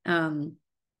expert and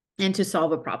to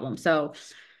solve a problem. So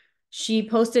she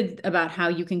posted about how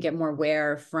you can get more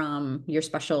wear from your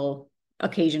special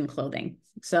occasion clothing.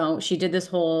 So she did this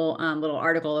whole little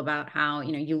article about how,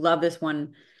 you love this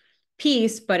one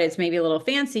piece, but it's maybe a little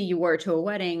fancy. You wore it to a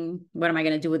wedding. What am I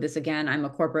going to do with this again? I'm a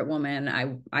corporate woman.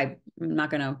 I'm not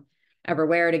going to ever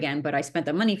wear it again, but I spent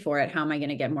the money for it. How am I going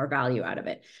to get more value out of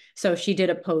it? So she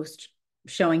did a post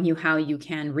showing you how you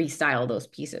can restyle those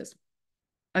pieces.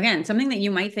 Again, something that you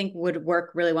might think would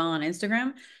work really well on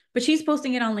Instagram, but she's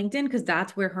posting it on LinkedIn because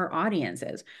that's where her audience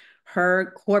is.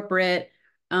 Her corporate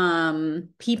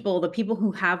people, the people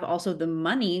who have also the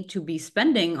money to be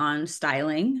spending on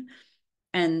styling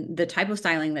and the type of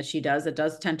styling that she does, that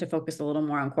does tend to focus a little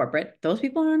more on corporate, those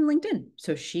people are on LinkedIn.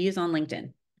 So she is on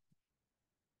LinkedIn.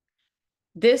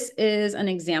 This is an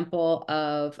example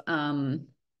of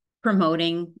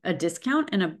promoting a discount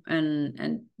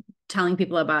and telling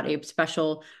people about a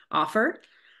special offer.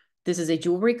 This is a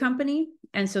jewelry company.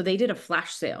 And so they did a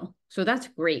flash sale. So that's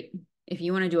great. If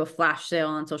you want to do a flash sale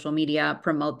on social media,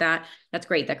 promote that, that's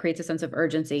great. That creates a sense of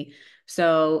urgency.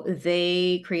 So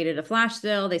they created a flash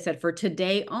sale. They said for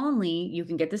today only, you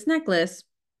can get this necklace.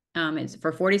 It's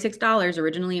for $46.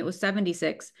 Originally, it was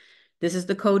 $76. This is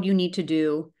the code you need to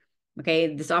do.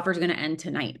 Okay, this offer is going to end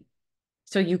tonight.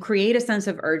 So you create a sense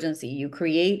of urgency. You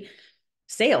create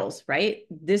sales, right?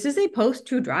 This is a post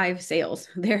to drive sales.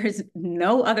 There is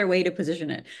no other way to position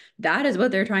it. That is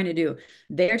what they're trying to do.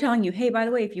 They're telling you, hey, by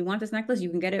the way, if you want this necklace, you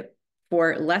can get it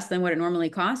for less than what it normally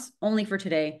costs, only for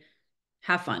today.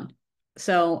 Have fun.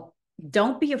 So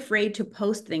don't be afraid to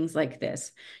post things like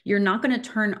this. You're not going to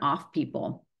turn off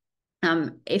people.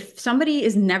 If somebody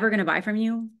is never going to buy from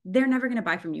you, they're never going to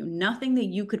buy from you. Nothing that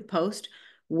you could post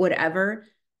would ever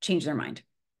change their mind.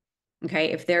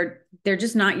 Okay. If they're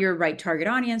just not your right target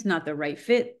audience, not the right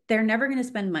fit, they're never going to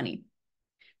spend money.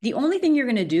 The only thing you're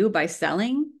going to do by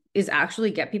selling is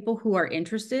actually get people who are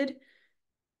interested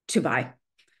to buy.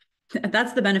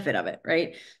 That's the benefit of it,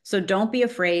 right? So don't be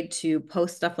afraid to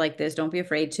post stuff like this. Don't be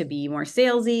afraid to be more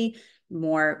salesy,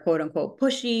 more quote unquote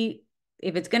pushy.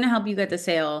 If it's going to help you get the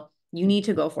sale, you need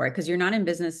to go for it because you're not in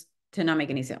business to not make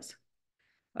any sales.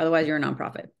 Otherwise, you're a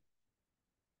nonprofit.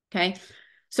 Okay.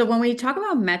 So when we talk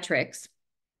about metrics,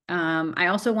 I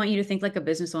also want you to think like a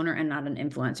business owner and not an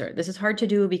influencer. This is hard to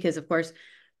do because, of course,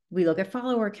 we look at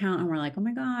follower count and we're like, oh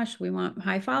my gosh, we want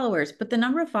high followers. But the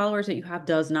number of followers that you have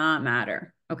does not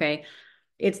matter. Okay.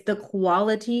 It's the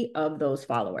quality of those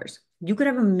followers. You could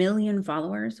have 1 million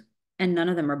followers and none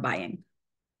of them are buying.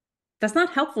 That's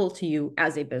not helpful to you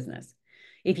as a business.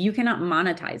 If you cannot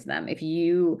monetize them, if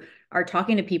you are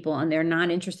talking to people and they're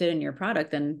not interested in your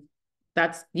product, then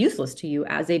that's useless to you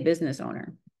as a business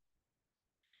owner.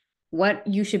 What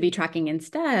you should be tracking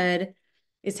instead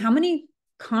is how many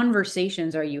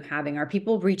conversations are you having? Are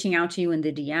people reaching out to you in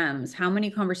the DMs? How many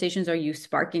conversations are you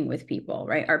sparking with people,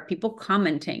 right? Are people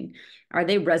commenting? Are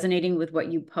they resonating with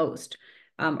what you post?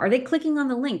 Are they clicking on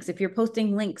the links? If you're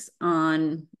posting links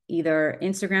on either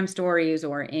Instagram stories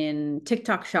or in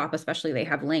TikTok shop, especially they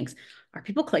have links, are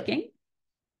people clicking?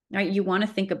 Right? You want to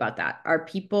think about that. Are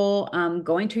people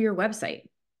going to your website?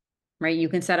 Right? You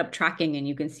can set up tracking and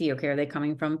you can see, okay, are they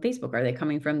coming from Facebook? Are they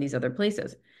coming from these other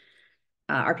places?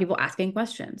 Are people asking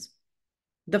questions?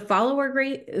 The follower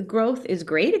growth is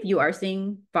great. If you are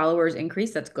seeing followers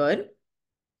increase, that's good.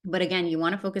 But again, you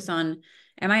want to focus on,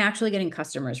 am I actually getting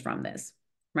customers from this?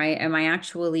 Right? Am I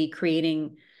actually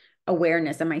creating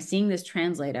awareness? Am I seeing this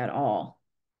translate at all?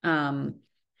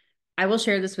 I will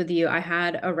share this with you. I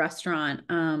had a restaurant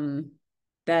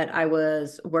that I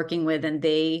was working with, and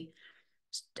they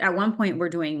at one point were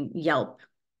doing Yelp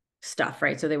stuff,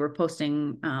 right? So they were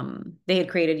posting, they had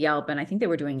created Yelp, and I think they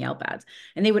were doing Yelp ads,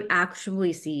 and they would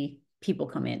actually see people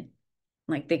come in.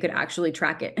 Like they could actually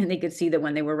track it, and they could see that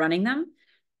when they were running them,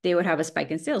 they would have a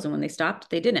spike in sales, and when they stopped,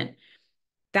 they didn't.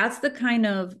 That's the kind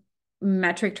of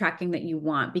metric tracking that you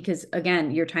want, because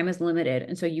again, your time is limited.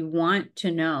 And so you want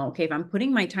to know, okay, if I'm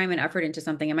putting my time and effort into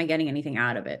something, am I getting anything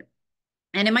out of it?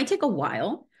 And it might take a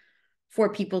while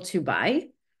for people to buy.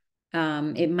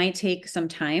 It might take some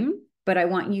time, but I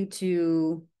want you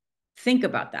to think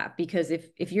about that, because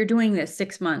if you're doing this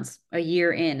 6 months, a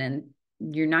year in, and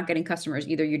you're not getting customers,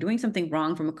 either you're doing something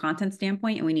wrong from a content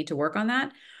standpoint and we need to work on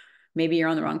that. Maybe you're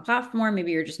on the wrong platform.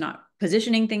 Maybe you're just not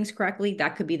positioning things correctly.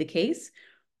 That could be the case.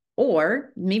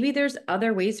 Or maybe there's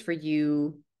other ways for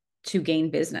you to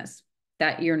gain business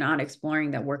that you're not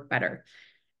exploring that work better.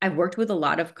 I've worked with a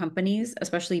lot of companies,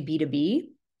 especially B2B,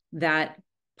 that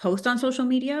post on social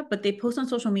media, but they post on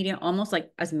social media almost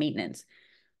like as maintenance,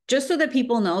 just so that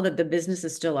people know that the business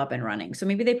is still up and running. So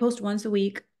maybe they post once a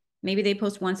week, maybe they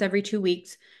post once every 2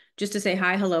 weeks, just to say,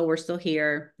 hi, hello, we're still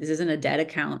here. This isn't a dead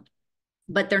account,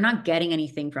 but they're not getting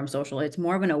anything from social. It's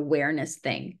more of an awareness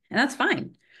thing. And that's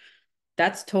fine.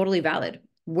 That's totally valid.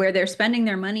 Where they're spending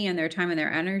their money and their time and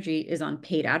their energy is on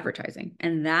paid advertising.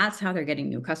 And that's how they're getting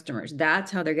new customers.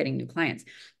 That's how they're getting new clients.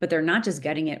 But they're not just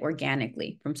getting it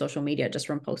organically from social media, just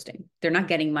from posting. They're not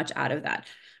getting much out of that.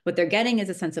 What they're getting is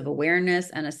a sense of awareness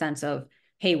and a sense of,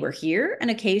 hey, we're here.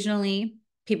 And occasionally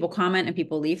people comment and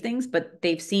people leave things, but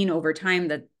they've seen over time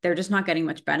that they're just not getting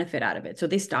much benefit out of it. So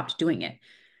they stopped doing it.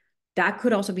 That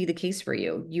could also be the case for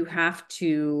you. You have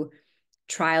to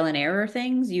trial and error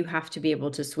things. You have to be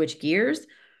able to switch gears.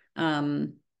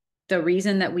 The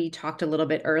reason that we talked a little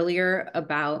bit earlier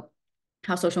about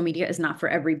how social media is not for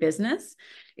every business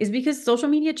is because social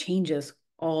media changes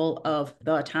all of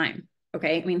the time.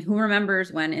 Okay. I mean, who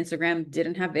remembers when Instagram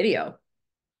didn't have video?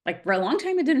 Like for a long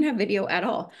time, it didn't have video at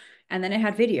all. And then it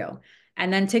had video.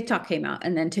 And then TikTok came out,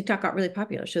 and then TikTok got really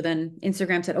popular. So then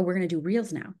Instagram said, oh, we're going to do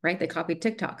Reels now, right? They copied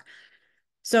TikTok.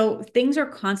 So things are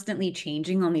constantly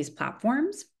changing on these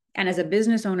platforms. And as a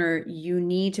business owner, you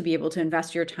need to be able to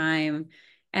invest your time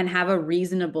and have a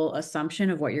reasonable assumption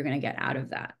of what you're going to get out of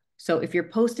that. So if you're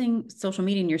posting social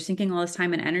media and you're sinking all this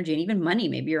time and energy and even money,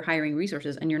 maybe you're hiring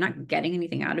resources and you're not getting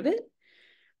anything out of it,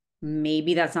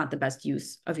 maybe that's not the best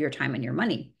use of your time and your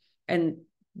money. And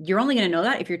you're only going to know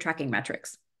that if you're tracking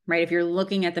metrics, right? If you're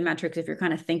looking at the metrics, if you're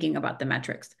kind of thinking about the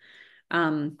metrics.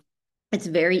 It's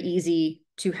very easy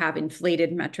to have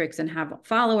inflated metrics and have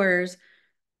followers,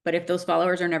 but if those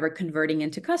followers are never converting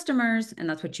into customers and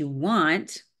that's what you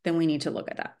want, then we need to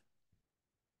look at that.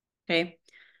 Okay.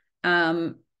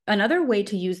 Another way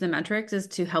to use the metrics is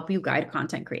to help you guide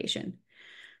content creation.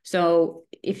 So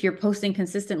if you're posting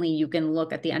consistently, you can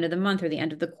look at the end of the month or the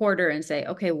end of the quarter and say,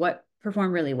 okay, what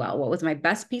performed really well? What was my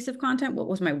best piece of content? What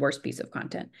was my worst piece of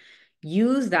content?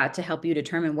 Use that to help you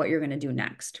determine what you're going to do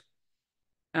next.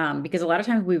 Because a lot of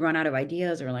times we run out of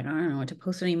ideas or like, I don't know what to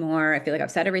post anymore. I feel like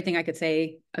I've said everything I could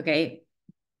say. Okay,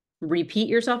 repeat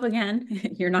yourself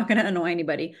again. You're not going to annoy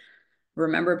anybody.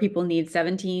 Remember, people need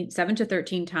 7 to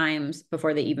 13 times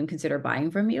before they even consider buying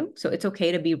from you. So it's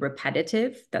okay to be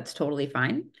repetitive. That's totally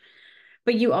fine.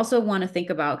 But you also want to think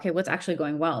about, okay, what's actually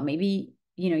going well? Maybe,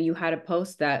 you had a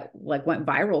post that like went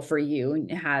viral for you and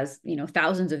it has,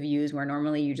 thousands of views where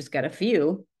normally you just get a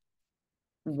few.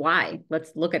 Why?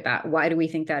 Let's look at that. Why do we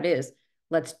think that is?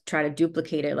 Let's try to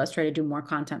duplicate it. Let's try to do more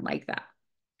content like that.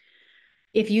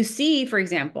 If you see, for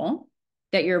example,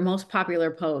 that your most popular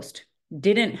post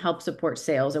didn't help support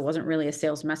sales, it wasn't really a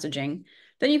sales messaging,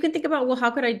 then you can think about, well, how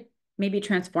could I maybe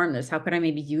transform this? How could I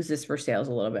maybe use this for sales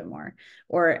a little bit more?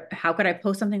 Or how could I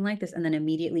post something like this and then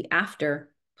immediately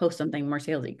after post something more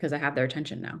salesy because I have their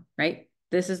attention now, right?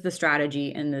 This is the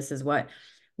strategy and this is what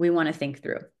we want to think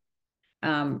through.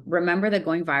 Remember that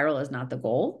going viral is not the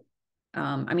goal.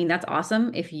 I mean, that's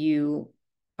awesome. If you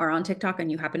are on TikTok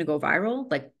and you happen to go viral,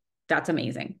 like that's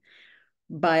amazing.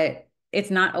 But it's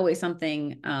not always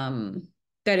something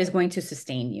that is going to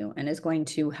sustain you and is going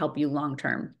to help you long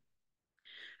term.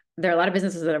 There are a lot of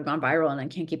businesses that have gone viral and then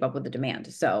can't keep up with the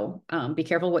demand. So be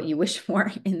careful what you wish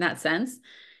for in that sense.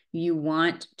 You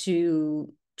want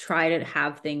to try to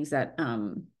have things that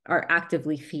are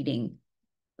actively feeding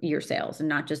your sales and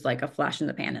not just like a flash in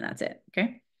the pan and that's it.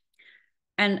 Okay.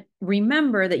 And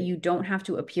remember that you don't have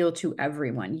to appeal to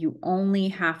everyone. You only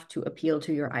have to appeal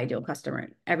to your ideal customer.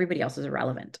 Everybody else is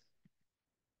irrelevant.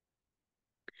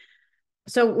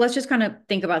 So let's just kind of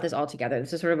think about this all together.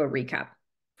 This is sort of a recap.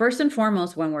 First and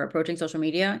foremost, when we're approaching social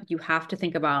media, you have to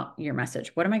think about your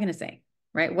message. What am I going to say,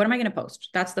 right? What am I going to post?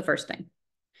 That's the first thing.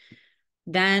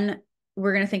 Then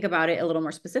we're going to think about it a little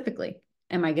more specifically.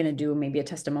 Am I going to do maybe a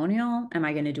testimonial? Am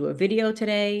I going to do a video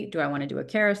today? Do I want to do a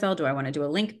carousel? Do I want to do a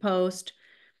link post?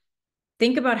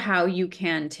 Think about how you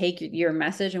can take your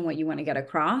message and what you want to get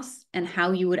across and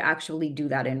how you would actually do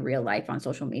that in real life on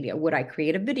social media. Would I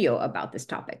create a video about this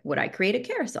topic? Would I create a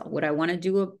carousel? Would I want to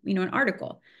do an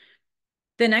article?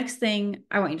 The next thing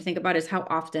I want you to think about is how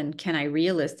often can I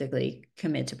realistically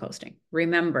commit to posting?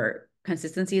 Remember,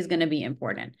 consistency is going to be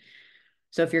important.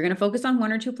 So if you're going to focus on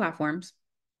 1 or 2 platforms,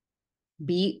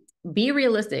 be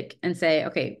realistic and say,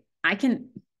 okay, I can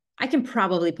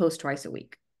probably post twice a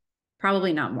week.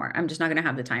 Probably not more. I'm just not going to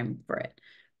have the time for it.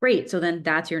 Great. So then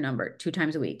that's your number, 2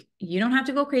 times a week. You don't have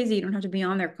to go crazy. You don't have to be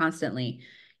on there constantly.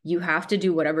 You have to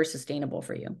do whatever's sustainable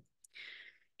for you.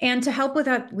 And to help with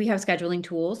that, we have scheduling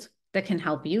tools that can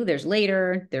help you. There's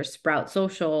Later, there's Sprout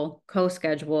Social,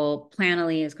 CoSchedule,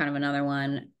 Planoly is kind of another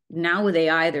one. Now with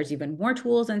AI, there's even more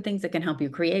tools and things that can help you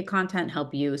create content,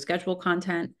 help you schedule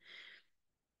content.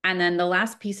 And then the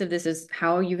last piece of this is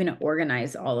how are you going to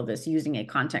organize all of this using a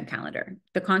content calendar?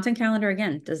 The content calendar,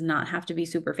 again, does not have to be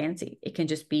super fancy. It can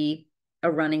just be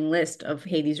a running list of,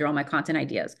 hey, these are all my content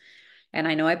ideas. And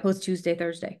I know I post Tuesday,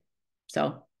 Thursday.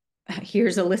 So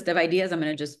here's a list of ideas. I'm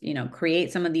going to just,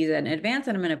 create some of these in advance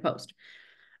and I'm going to post.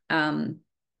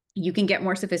 You can get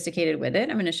more sophisticated with it.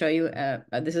 I'm going to show you,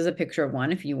 this is a picture of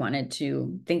one if you wanted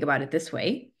to think about it this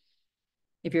way.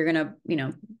 If you're going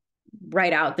to,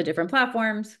 write out the different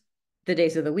platforms, the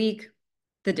days of the week,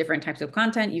 the different types of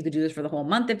content. You could do this for the whole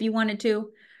month if you wanted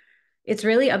to. It's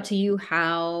really up to you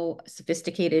how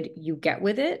sophisticated you get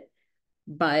with it.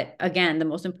 But again, the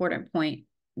most important point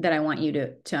that I want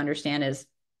you to understand is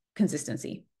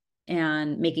consistency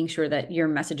and making sure that your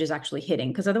message is actually hitting,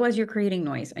 because otherwise you're creating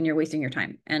noise and you're wasting your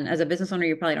time. And as a business owner,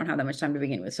 you probably don't have that much time to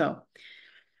begin with. So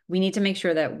we need to make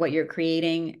sure that what you're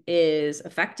creating is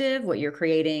effective, what you're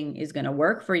creating is going to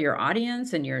work for your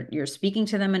audience, and you're speaking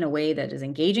to them in a way that is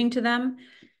engaging to them.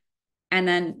 And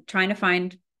then trying to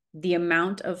find the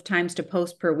amount of times to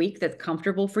post per week that's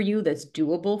comfortable for you, that's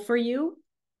doable for you.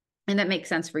 and that makes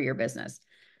sense for your business.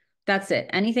 That's it.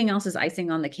 Anything else is icing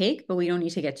on the cake, but we don't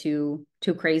need to get too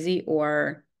crazy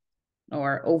or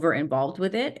over involved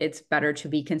with it. It's better to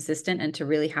be consistent and to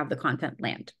really have the content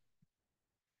land.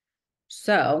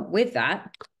 So with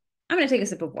that, I'm going to take a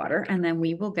sip of water and then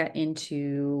we will get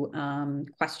into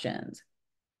questions.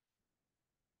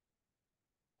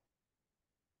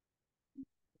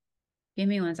 Give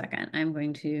me 1 second. I'm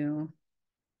going to...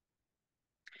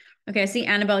 Okay, I see,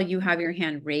 Annabelle, you have your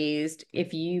hand raised.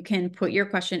 If you can put your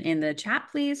question in the chat,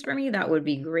 please, for me, that would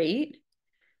be great.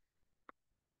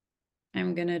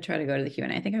 I'm going to try to go to the Q&A.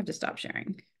 I think I have to stop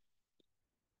sharing.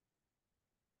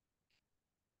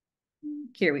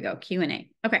 Here we go,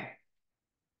 Q&A. Okay.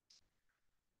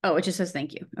 Oh, it just says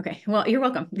thank you. Okay, well, you're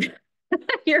welcome.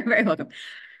 You're very welcome.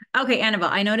 Okay, Annabelle,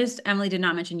 I noticed Emily did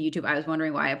not mention YouTube. I was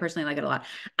wondering why. I personally like it a lot.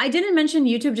 I didn't mention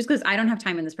YouTube just because I don't have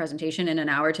time in this presentation in an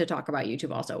hour to talk about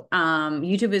YouTube also.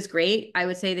 YouTube is great. I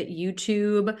would say that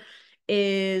YouTube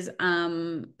is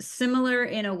similar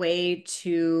in a way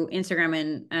to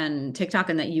Instagram and TikTok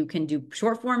in that you can do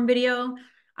short form video.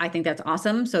 I think that's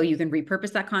awesome. So you can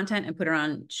repurpose that content and put it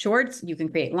on shorts. You can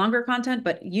create longer content,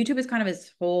 but YouTube is kind of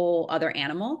its whole other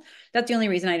animal. That's the only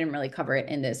reason I didn't really cover it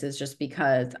in this, is just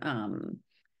because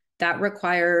that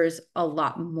requires a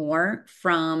lot more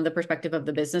from the perspective of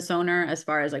the business owner as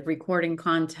far as like recording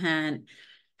content,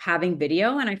 having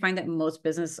video. And I find that most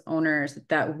business owners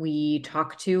that we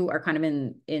talk to are kind of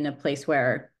in a place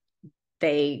where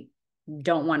they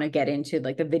don't want to get into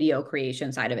like the video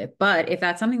creation side of it. But if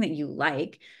that's something that you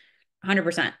like,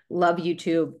 100% love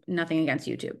YouTube, nothing against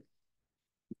YouTube.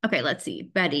 Okay, let's see.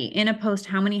 Betty, in a post,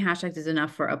 how many hashtags is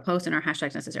enough for a post, and are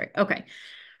hashtags necessary? Okay.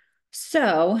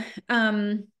 So,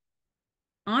 on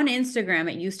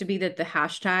Instagram, it used to be that the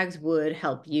hashtags would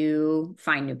help you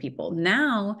find new people.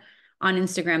 Now on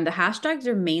Instagram, the hashtags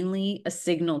are mainly a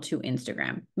signal to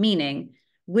Instagram, meaning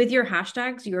with your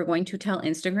hashtags, you are going to tell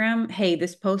Instagram, hey,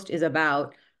 this post is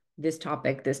about this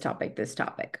topic, this topic, this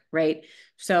topic, right?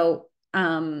 So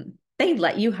they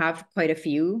let you have quite a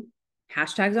few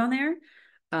hashtags on there.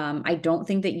 I don't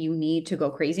think that you need to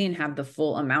go crazy and have the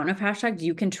full amount of hashtags.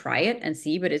 You can try it and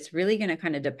see, but it's really going to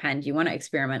kind of depend. You want to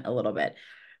experiment a little bit.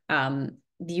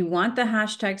 You want the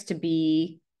hashtags to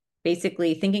be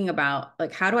basically thinking about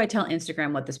like, how do I tell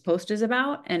Instagram what this post is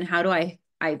about? And how do I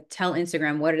tell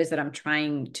Instagram what it is that I'm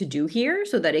trying to do here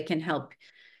so that it can help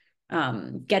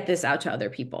get this out to other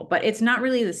people. But it's not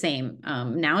really the same.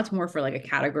 Now it's more for like a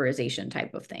categorization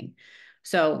type of thing.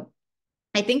 So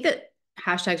I think that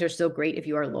hashtags are still great if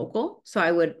you are local. So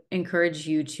I would encourage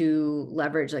you to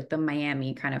leverage like the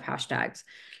Miami kind of hashtags.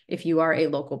 If you are a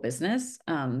local business,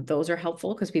 those are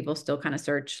helpful because people still kind of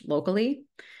search locally.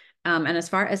 And as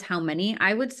far as how many,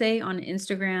 I would say on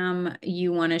Instagram,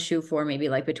 you want to shoot for maybe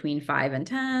like between 5 and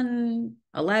 10,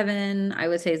 11, I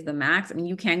would say is the max. I mean,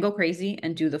 you can go crazy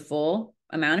and do the full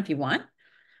amount if you want.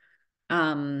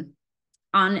 On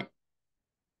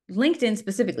LinkedIn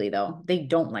specifically, though, they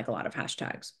don't like a lot of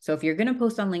hashtags. So if you're going to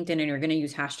post on LinkedIn and you're going to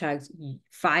use hashtags,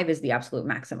 5 is the absolute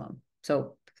maximum.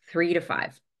 So 3 to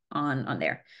 5 on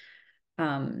there.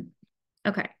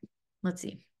 Okay, let's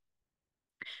see.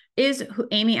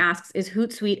 Amy asks, is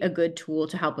Hootsuite a good tool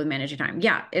to help with managing time?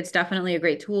 Yeah, it's definitely a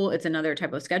great tool. It's another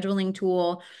type of scheduling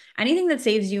tool. Anything that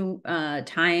saves you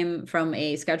time from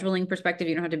a scheduling perspective,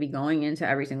 you don't have to be going into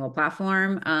every single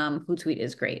platform. Hootsuite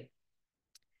is great.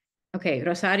 Okay,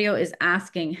 Rosario is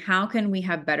asking, how can we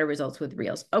have better results with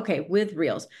Reels? Okay, with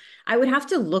Reels, I would have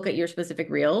to look at your specific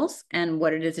Reels and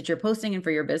what it is that you're posting and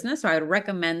for your business. So I would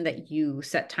recommend that you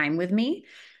set time with me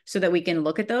so that we can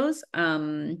look at those.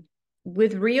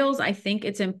 With Reels, I think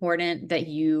it's important that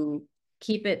you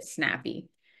keep it snappy,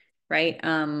 right?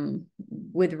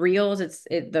 With Reels,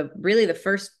 really the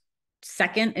first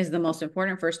second is the most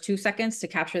important, first 2 seconds to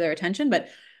capture their attention. But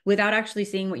without actually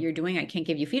seeing what you're doing, I can't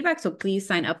give you feedback. So please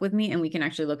sign up with me and we can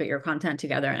actually look at your content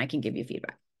together and I can give you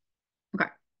feedback. Okay.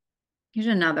 Here's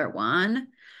another one.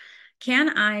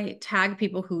 Can I tag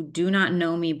people who do not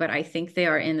know me, but I think they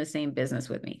are in the same business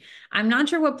with me? I'm not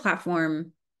sure what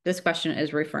platform this question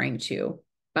is referring to,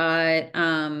 but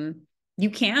you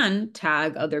can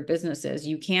tag other businesses.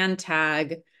 You can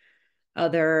tag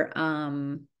other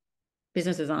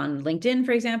businesses on LinkedIn,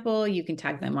 for example. You can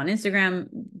tag them on Instagram.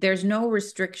 There's no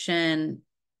restriction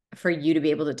for you to be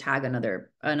able to tag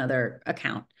another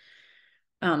account.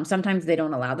 Sometimes they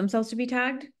don't allow themselves to be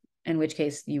tagged, in which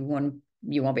case you won't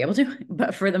be able to,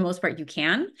 but for the most part you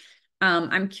can.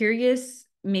 I'm curious,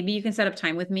 maybe you can set up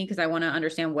time with me because I want to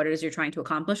understand what it is you're trying to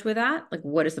accomplish with that. Like,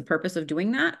 what is the purpose of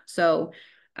doing that? So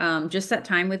just set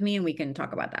time with me and we can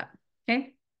talk about that.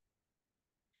 Okay.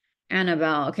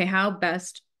 Annabelle, okay, how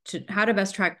best how to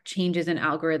best track changes in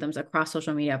algorithms across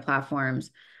social media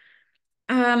platforms.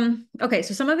 Okay,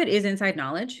 so some of it is inside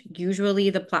knowledge. Usually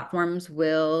the platforms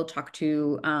will talk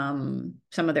to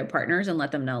some of their partners and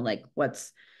let them know like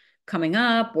what's coming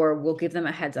up, or we'll give them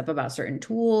a heads up about certain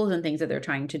tools and things that they're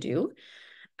trying to do.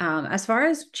 As far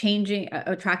as changing,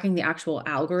 tracking the actual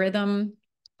algorithm,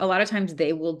 a lot of times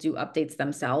they will do updates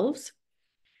themselves.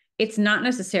 It's not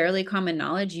necessarily common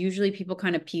knowledge. Usually people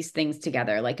kind of piece things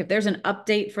together. Like if there's an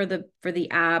update for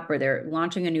the app, or they're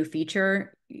launching a new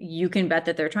feature, you can bet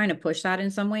that they're trying to push that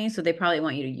in some way. So they probably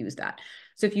want you to use that.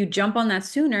 So if you jump on that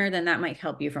sooner, then that might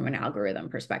help you from an algorithm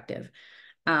perspective.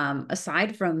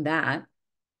 Aside from that,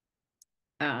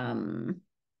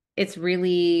 it's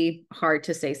really hard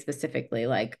to say specifically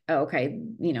like, oh, okay,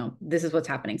 this is what's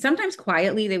happening. Sometimes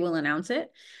quietly they will announce it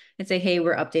and say, hey,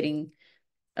 we're updating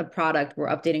a product, we're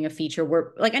updating a feature.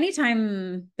 We're like,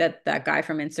 anytime that guy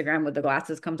from Instagram with the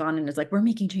glasses comes on and is like, we're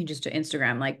making changes to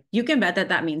Instagram, like you can bet that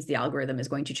that means the algorithm is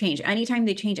going to change. Anytime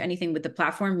they change anything with the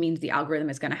platform means the algorithm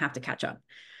is going to have to catch up,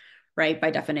 right? By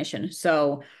definition.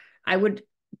 So I would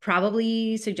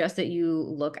probably suggest that you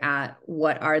look at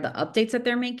what are the updates that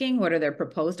they're making, what are their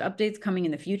proposed updates coming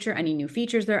in the future, any new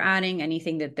features they're adding,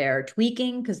 anything that they're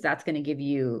tweaking, because that's going to give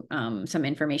you some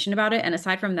information about it. And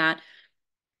aside from that,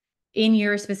 in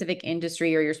your specific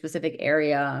industry or your specific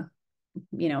area,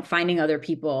 finding other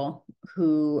people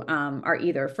who are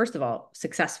either, first of all,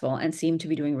 successful and seem to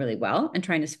be doing really well, and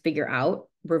trying to figure out,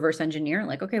 reverse engineer,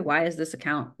 like, okay, why is this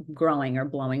account growing or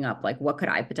blowing up? Like, what could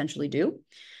I potentially do?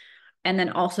 And then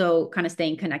also kind of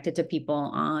staying connected to people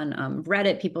on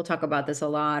Reddit. People talk about this a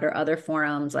lot, or other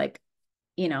forums. Like,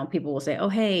 people will say, oh,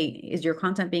 hey, is your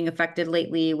content being affected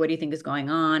lately? What do you think is going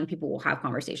on? People will have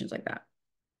conversations like that.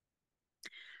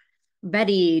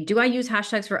 Betty, do I use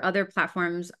hashtags for other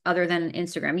platforms other than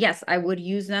Instagram? Yes, I would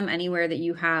use them anywhere that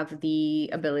you have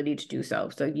the ability to do so.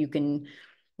 So you can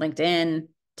LinkedIn,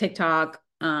 TikTok.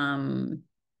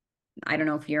 I don't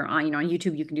know if you're on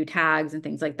YouTube, you can do tags and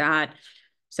things like that.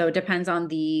 So it depends on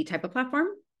the type of platform,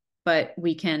 but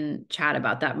we can chat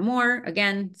about that more.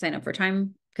 Again, sign up for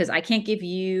time, because I can't give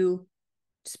you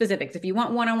specifics. If you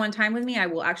want one-on-one time with me, I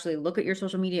will actually look at your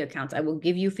social media accounts. I will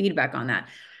give you feedback on that.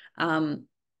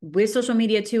 With social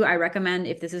media too, I recommend,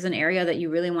 if this is an area that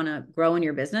you really want to grow in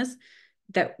your business,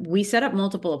 that we set up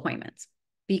multiple appointments,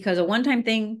 because a one-time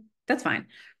thing, that's fine.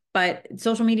 But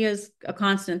social media is a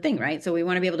constant thing, right? So we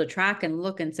want to be able to track and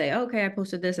look and say, okay, I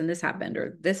posted this and this happened,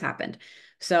 or this happened.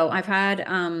 So I've had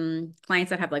clients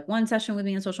that have like one session with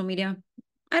me on social media.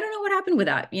 I don't know what happened with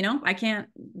that.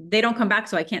 They don't come back,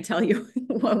 so I can't tell you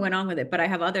what went on with it. But I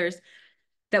have others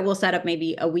that will set up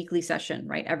maybe a weekly session,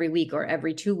 right? Every week or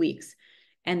every 2 weeks.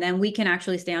 And then we can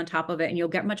actually stay on top of it, and you'll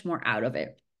get much more out of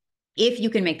it. If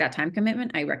you can make that time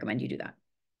commitment, I recommend you do that.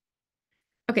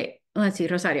 Okay, let's see,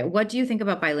 Rosario, what do you think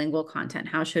about bilingual content?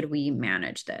 How should we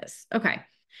manage this? Okay,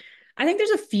 I think there's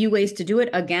a few ways to do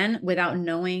it. Again, without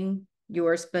knowing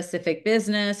your specific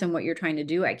business and what you're trying to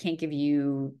do, I can't give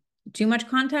you too much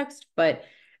context, but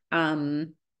I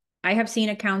have seen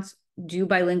accounts do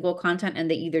bilingual content, and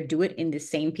they either do it in the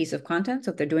same piece of content.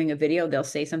 So if they're doing a video, they'll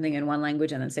say something in one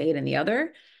language and then say it in the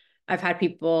other. I've had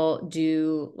people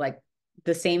do like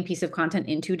the same piece of content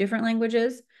in 2 different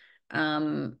languages. There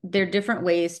are different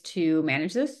ways to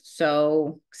manage this.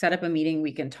 So set up a meeting,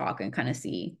 we can talk and kind of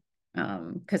see.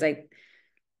 Because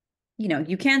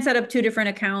you can set up 2 different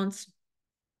accounts.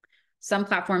 Some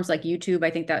platforms like YouTube,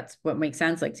 I think that's what makes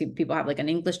sense. Like, see, people have like an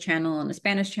English channel and a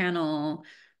Spanish channel.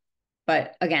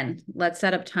 But again, let's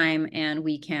set up time and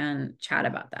we can chat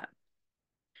about that.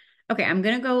 Okay, I'm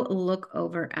going to go look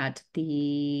over at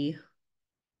the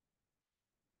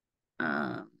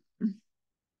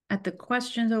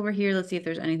questions over here. Let's see if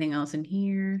there's anything else in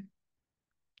here.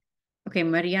 Okay,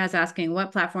 Maria is asking,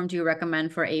 what platform do you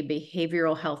recommend for a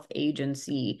behavioral health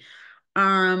agency?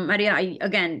 Maria,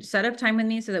 again, set up time with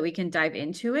me so that we can dive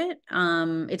into it.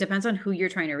 It depends on who you're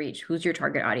trying to reach. Who's your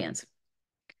target audience?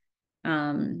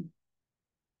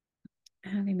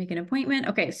 How do you make an appointment?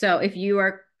 Okay, so if you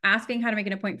are asking how to make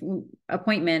an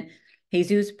appointment,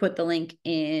 Jesus put the link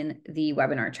in the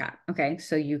webinar chat. Okay,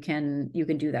 so you can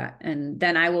do that, and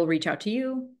then I will reach out to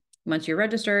you once you're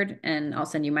registered, and I'll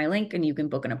send you my link, and you can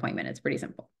book an appointment. It's pretty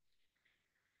simple.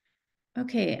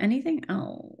 Okay, anything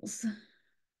else?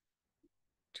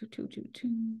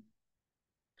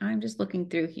 I'm just looking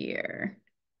through here.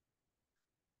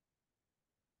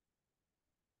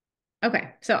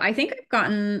 Okay, so I think I've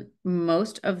gotten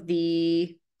most of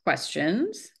the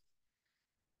questions.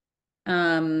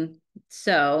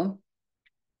 So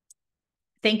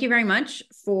thank you very much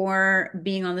for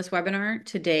being on this webinar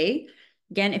today.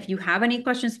 Again, if you have any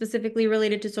questions specifically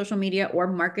related to social media or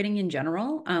marketing in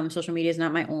general, social media is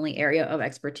not my only area of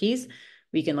expertise.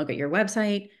 We can look at your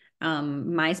website.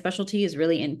 My specialty is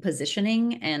really in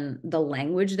positioning and the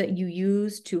language that you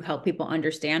use to help people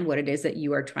understand what it is that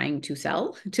you are trying to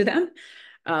sell to them.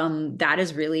 That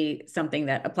is really something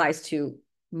that applies to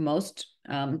most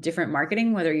different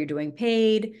marketing, whether you're doing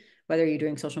paid, whether you're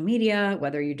doing social media,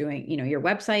 whether you're doing, your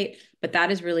website, but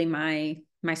that is really my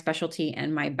specialty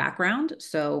and my background.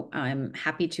 So I'm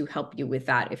happy to help you with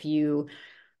that. If you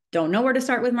don't know where to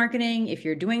start with marketing, if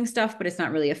you're doing stuff, but it's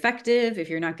not really effective, if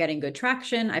you're not getting good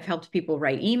traction, I've helped people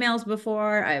write emails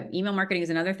before. Email marketing is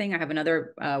another thing. I have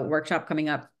another workshop coming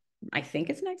up. I think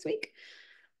it's next week.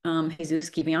 Jesus,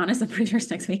 keep me honest. I'm pretty sure it's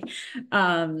next week.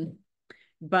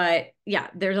 But yeah,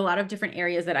 there's a lot of different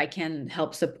areas that I can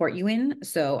help support you in.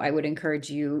 So I would encourage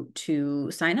you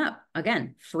to sign up.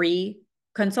 Again, free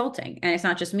consulting. And it's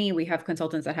not just me. We have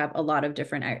consultants that have a lot of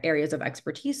different areas of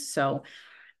expertise. So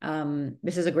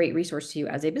this is a great resource to you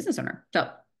as a business owner.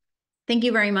 So thank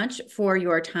you very much for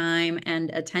your time and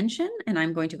attention. And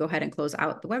I'm going to go ahead and close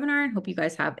out the webinar and hope you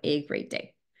guys have a great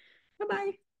day.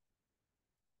 Bye-bye.